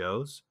old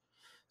shows.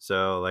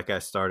 So like I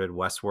started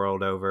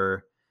Westworld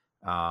over.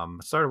 I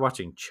started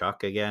watching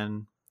Chuck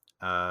again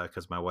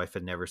because my wife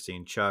had never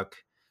seen Chuck,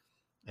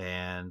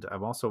 and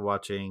I'm also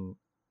watching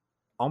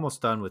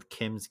almost done with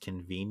Kim's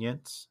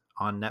Convenience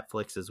on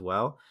Netflix as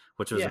well,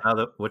 which yeah.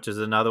 is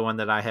another one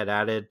that I had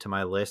added to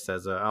my list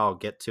as I'll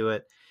get to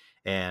it.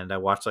 and I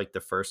watched like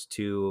the first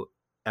 2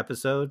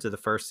 episodes of the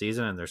first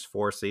season, and there's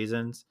 4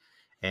 seasons,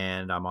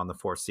 and I'm on the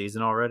 4th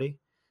season already.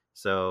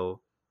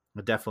 So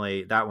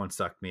definitely that one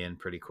sucked me in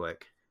pretty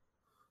quick.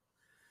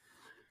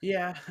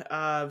 Yeah,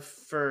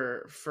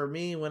 for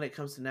me, when it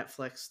comes to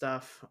Netflix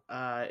stuff,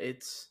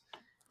 it's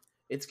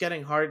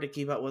getting hard to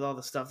keep up with all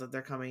the stuff that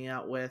they're coming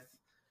out with.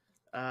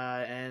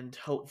 And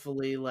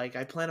hopefully, like,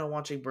 I plan on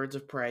watching Birds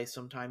of Prey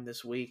sometime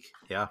this week.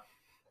 Yeah.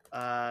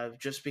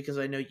 Just because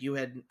I know you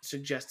had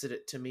suggested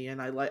it to me,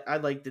 and I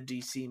like the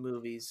DC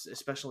movies,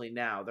 especially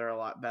now. They're a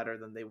lot better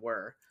than they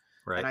were,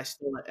 and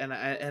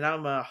Right.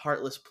 I'm a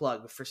heartless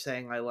plug for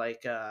saying I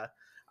like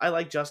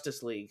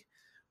Justice League,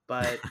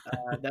 but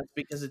that's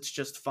because it's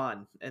just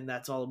fun, and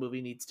that's all a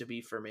movie needs to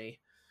be for me.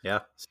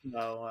 Yeah.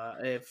 So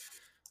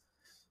if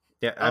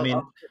Yeah. I I'll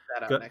mean, check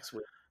that out go, next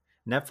week.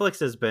 Netflix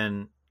has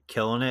been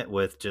killing it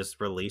with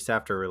just release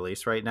after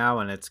release right now,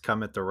 and it's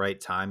come at the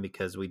right time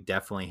because we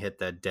definitely hit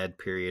that dead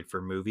period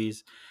for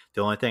movies.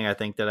 The only thing I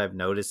think that I've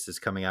noticed is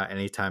coming out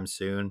anytime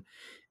soon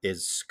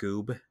is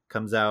Scoob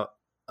comes out.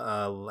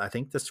 I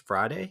think this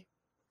Friday,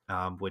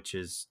 which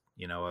is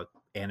a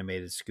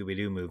animated Scooby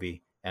Doo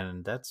movie,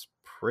 and that's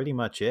pretty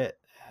much it.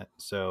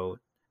 So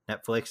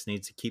Netflix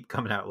needs to keep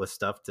coming out with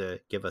stuff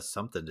to give us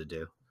something to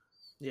do.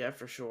 Yeah,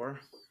 for sure.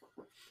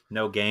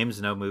 No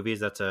games, no movies.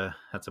 That's a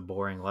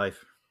boring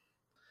life.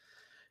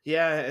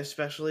 Yeah,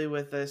 especially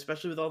with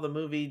all the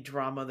movie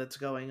drama that's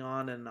going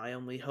on, and I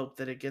only hope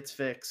that it gets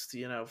fixed.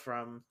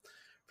 From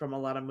a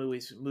lot of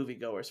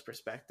moviegoers'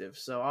 perspective.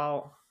 So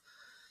I'll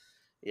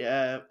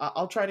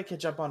try to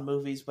catch up on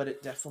movies, but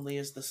it definitely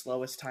is the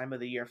slowest time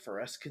of the year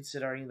for us,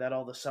 considering that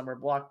all the summer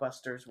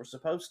blockbusters were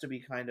supposed to be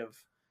kind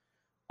of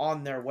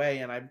on their way,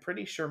 and I'm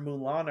pretty sure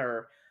Mulan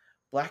or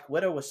Black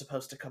Widow was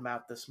supposed to come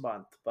out this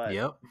month, but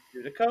Yep.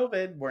 due to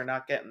COVID, we're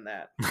not getting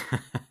that.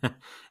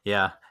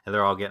 Yeah, and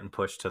they're all getting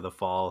pushed to the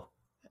fall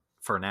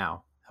for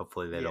now.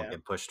 Hopefully, they don't Yeah,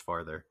 get pushed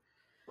farther.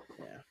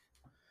 yeah.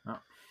 Oh,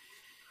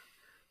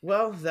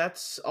 Well,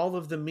 that's all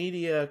of the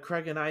media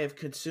Craig and I have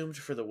consumed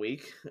for the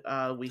week.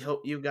 We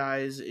hope you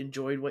guys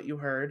enjoyed what you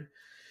heard.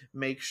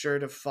 Make sure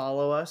to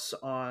follow us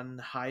on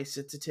High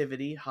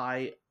Sensitivity,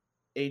 high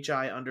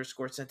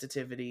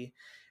HI_sensitivity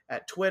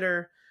at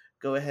Twitter.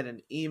 Go ahead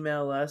and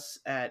email us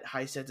at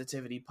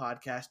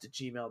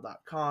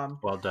highsensitivitypodcast@gmail.com.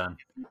 well done.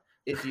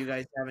 If you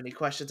guys have any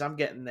questions, I'm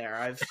getting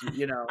there.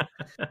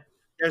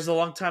 There's a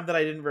long time that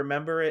I didn't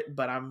remember it,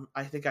 but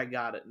I think I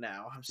got it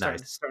now. I'm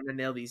starting Nice. starting to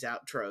nail these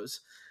outros.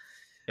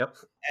 Yep.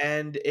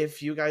 And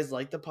if you guys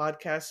like the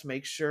podcast,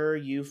 make sure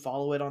you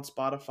follow it on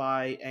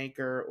Spotify,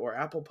 Anchor, or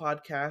Apple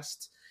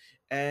Podcasts.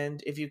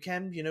 And if you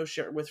can,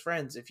 share it with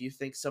friends. If you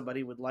think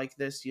somebody would like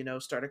this,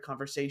 start a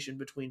conversation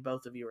between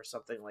both of you or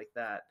something like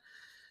that.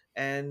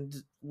 And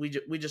we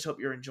just hope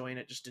you're enjoying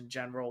it just in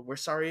general. We're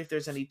sorry if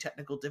there's any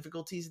technical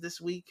difficulties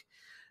this week.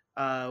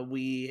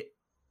 We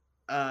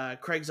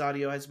Craig's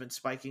audio has been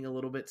spiking a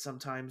little bit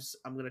sometimes.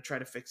 I'm going to try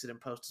to fix it in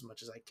post as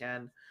much as I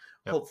can.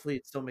 Yep. Hopefully,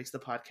 it still makes the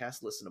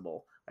podcast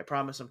listenable. I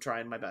promise I'm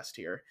trying my best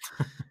here.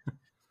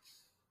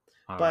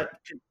 All but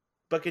right.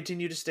 but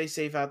continue to stay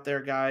safe out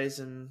there, guys,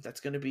 and that's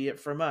going to be it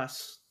from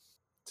us.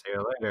 See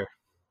you later.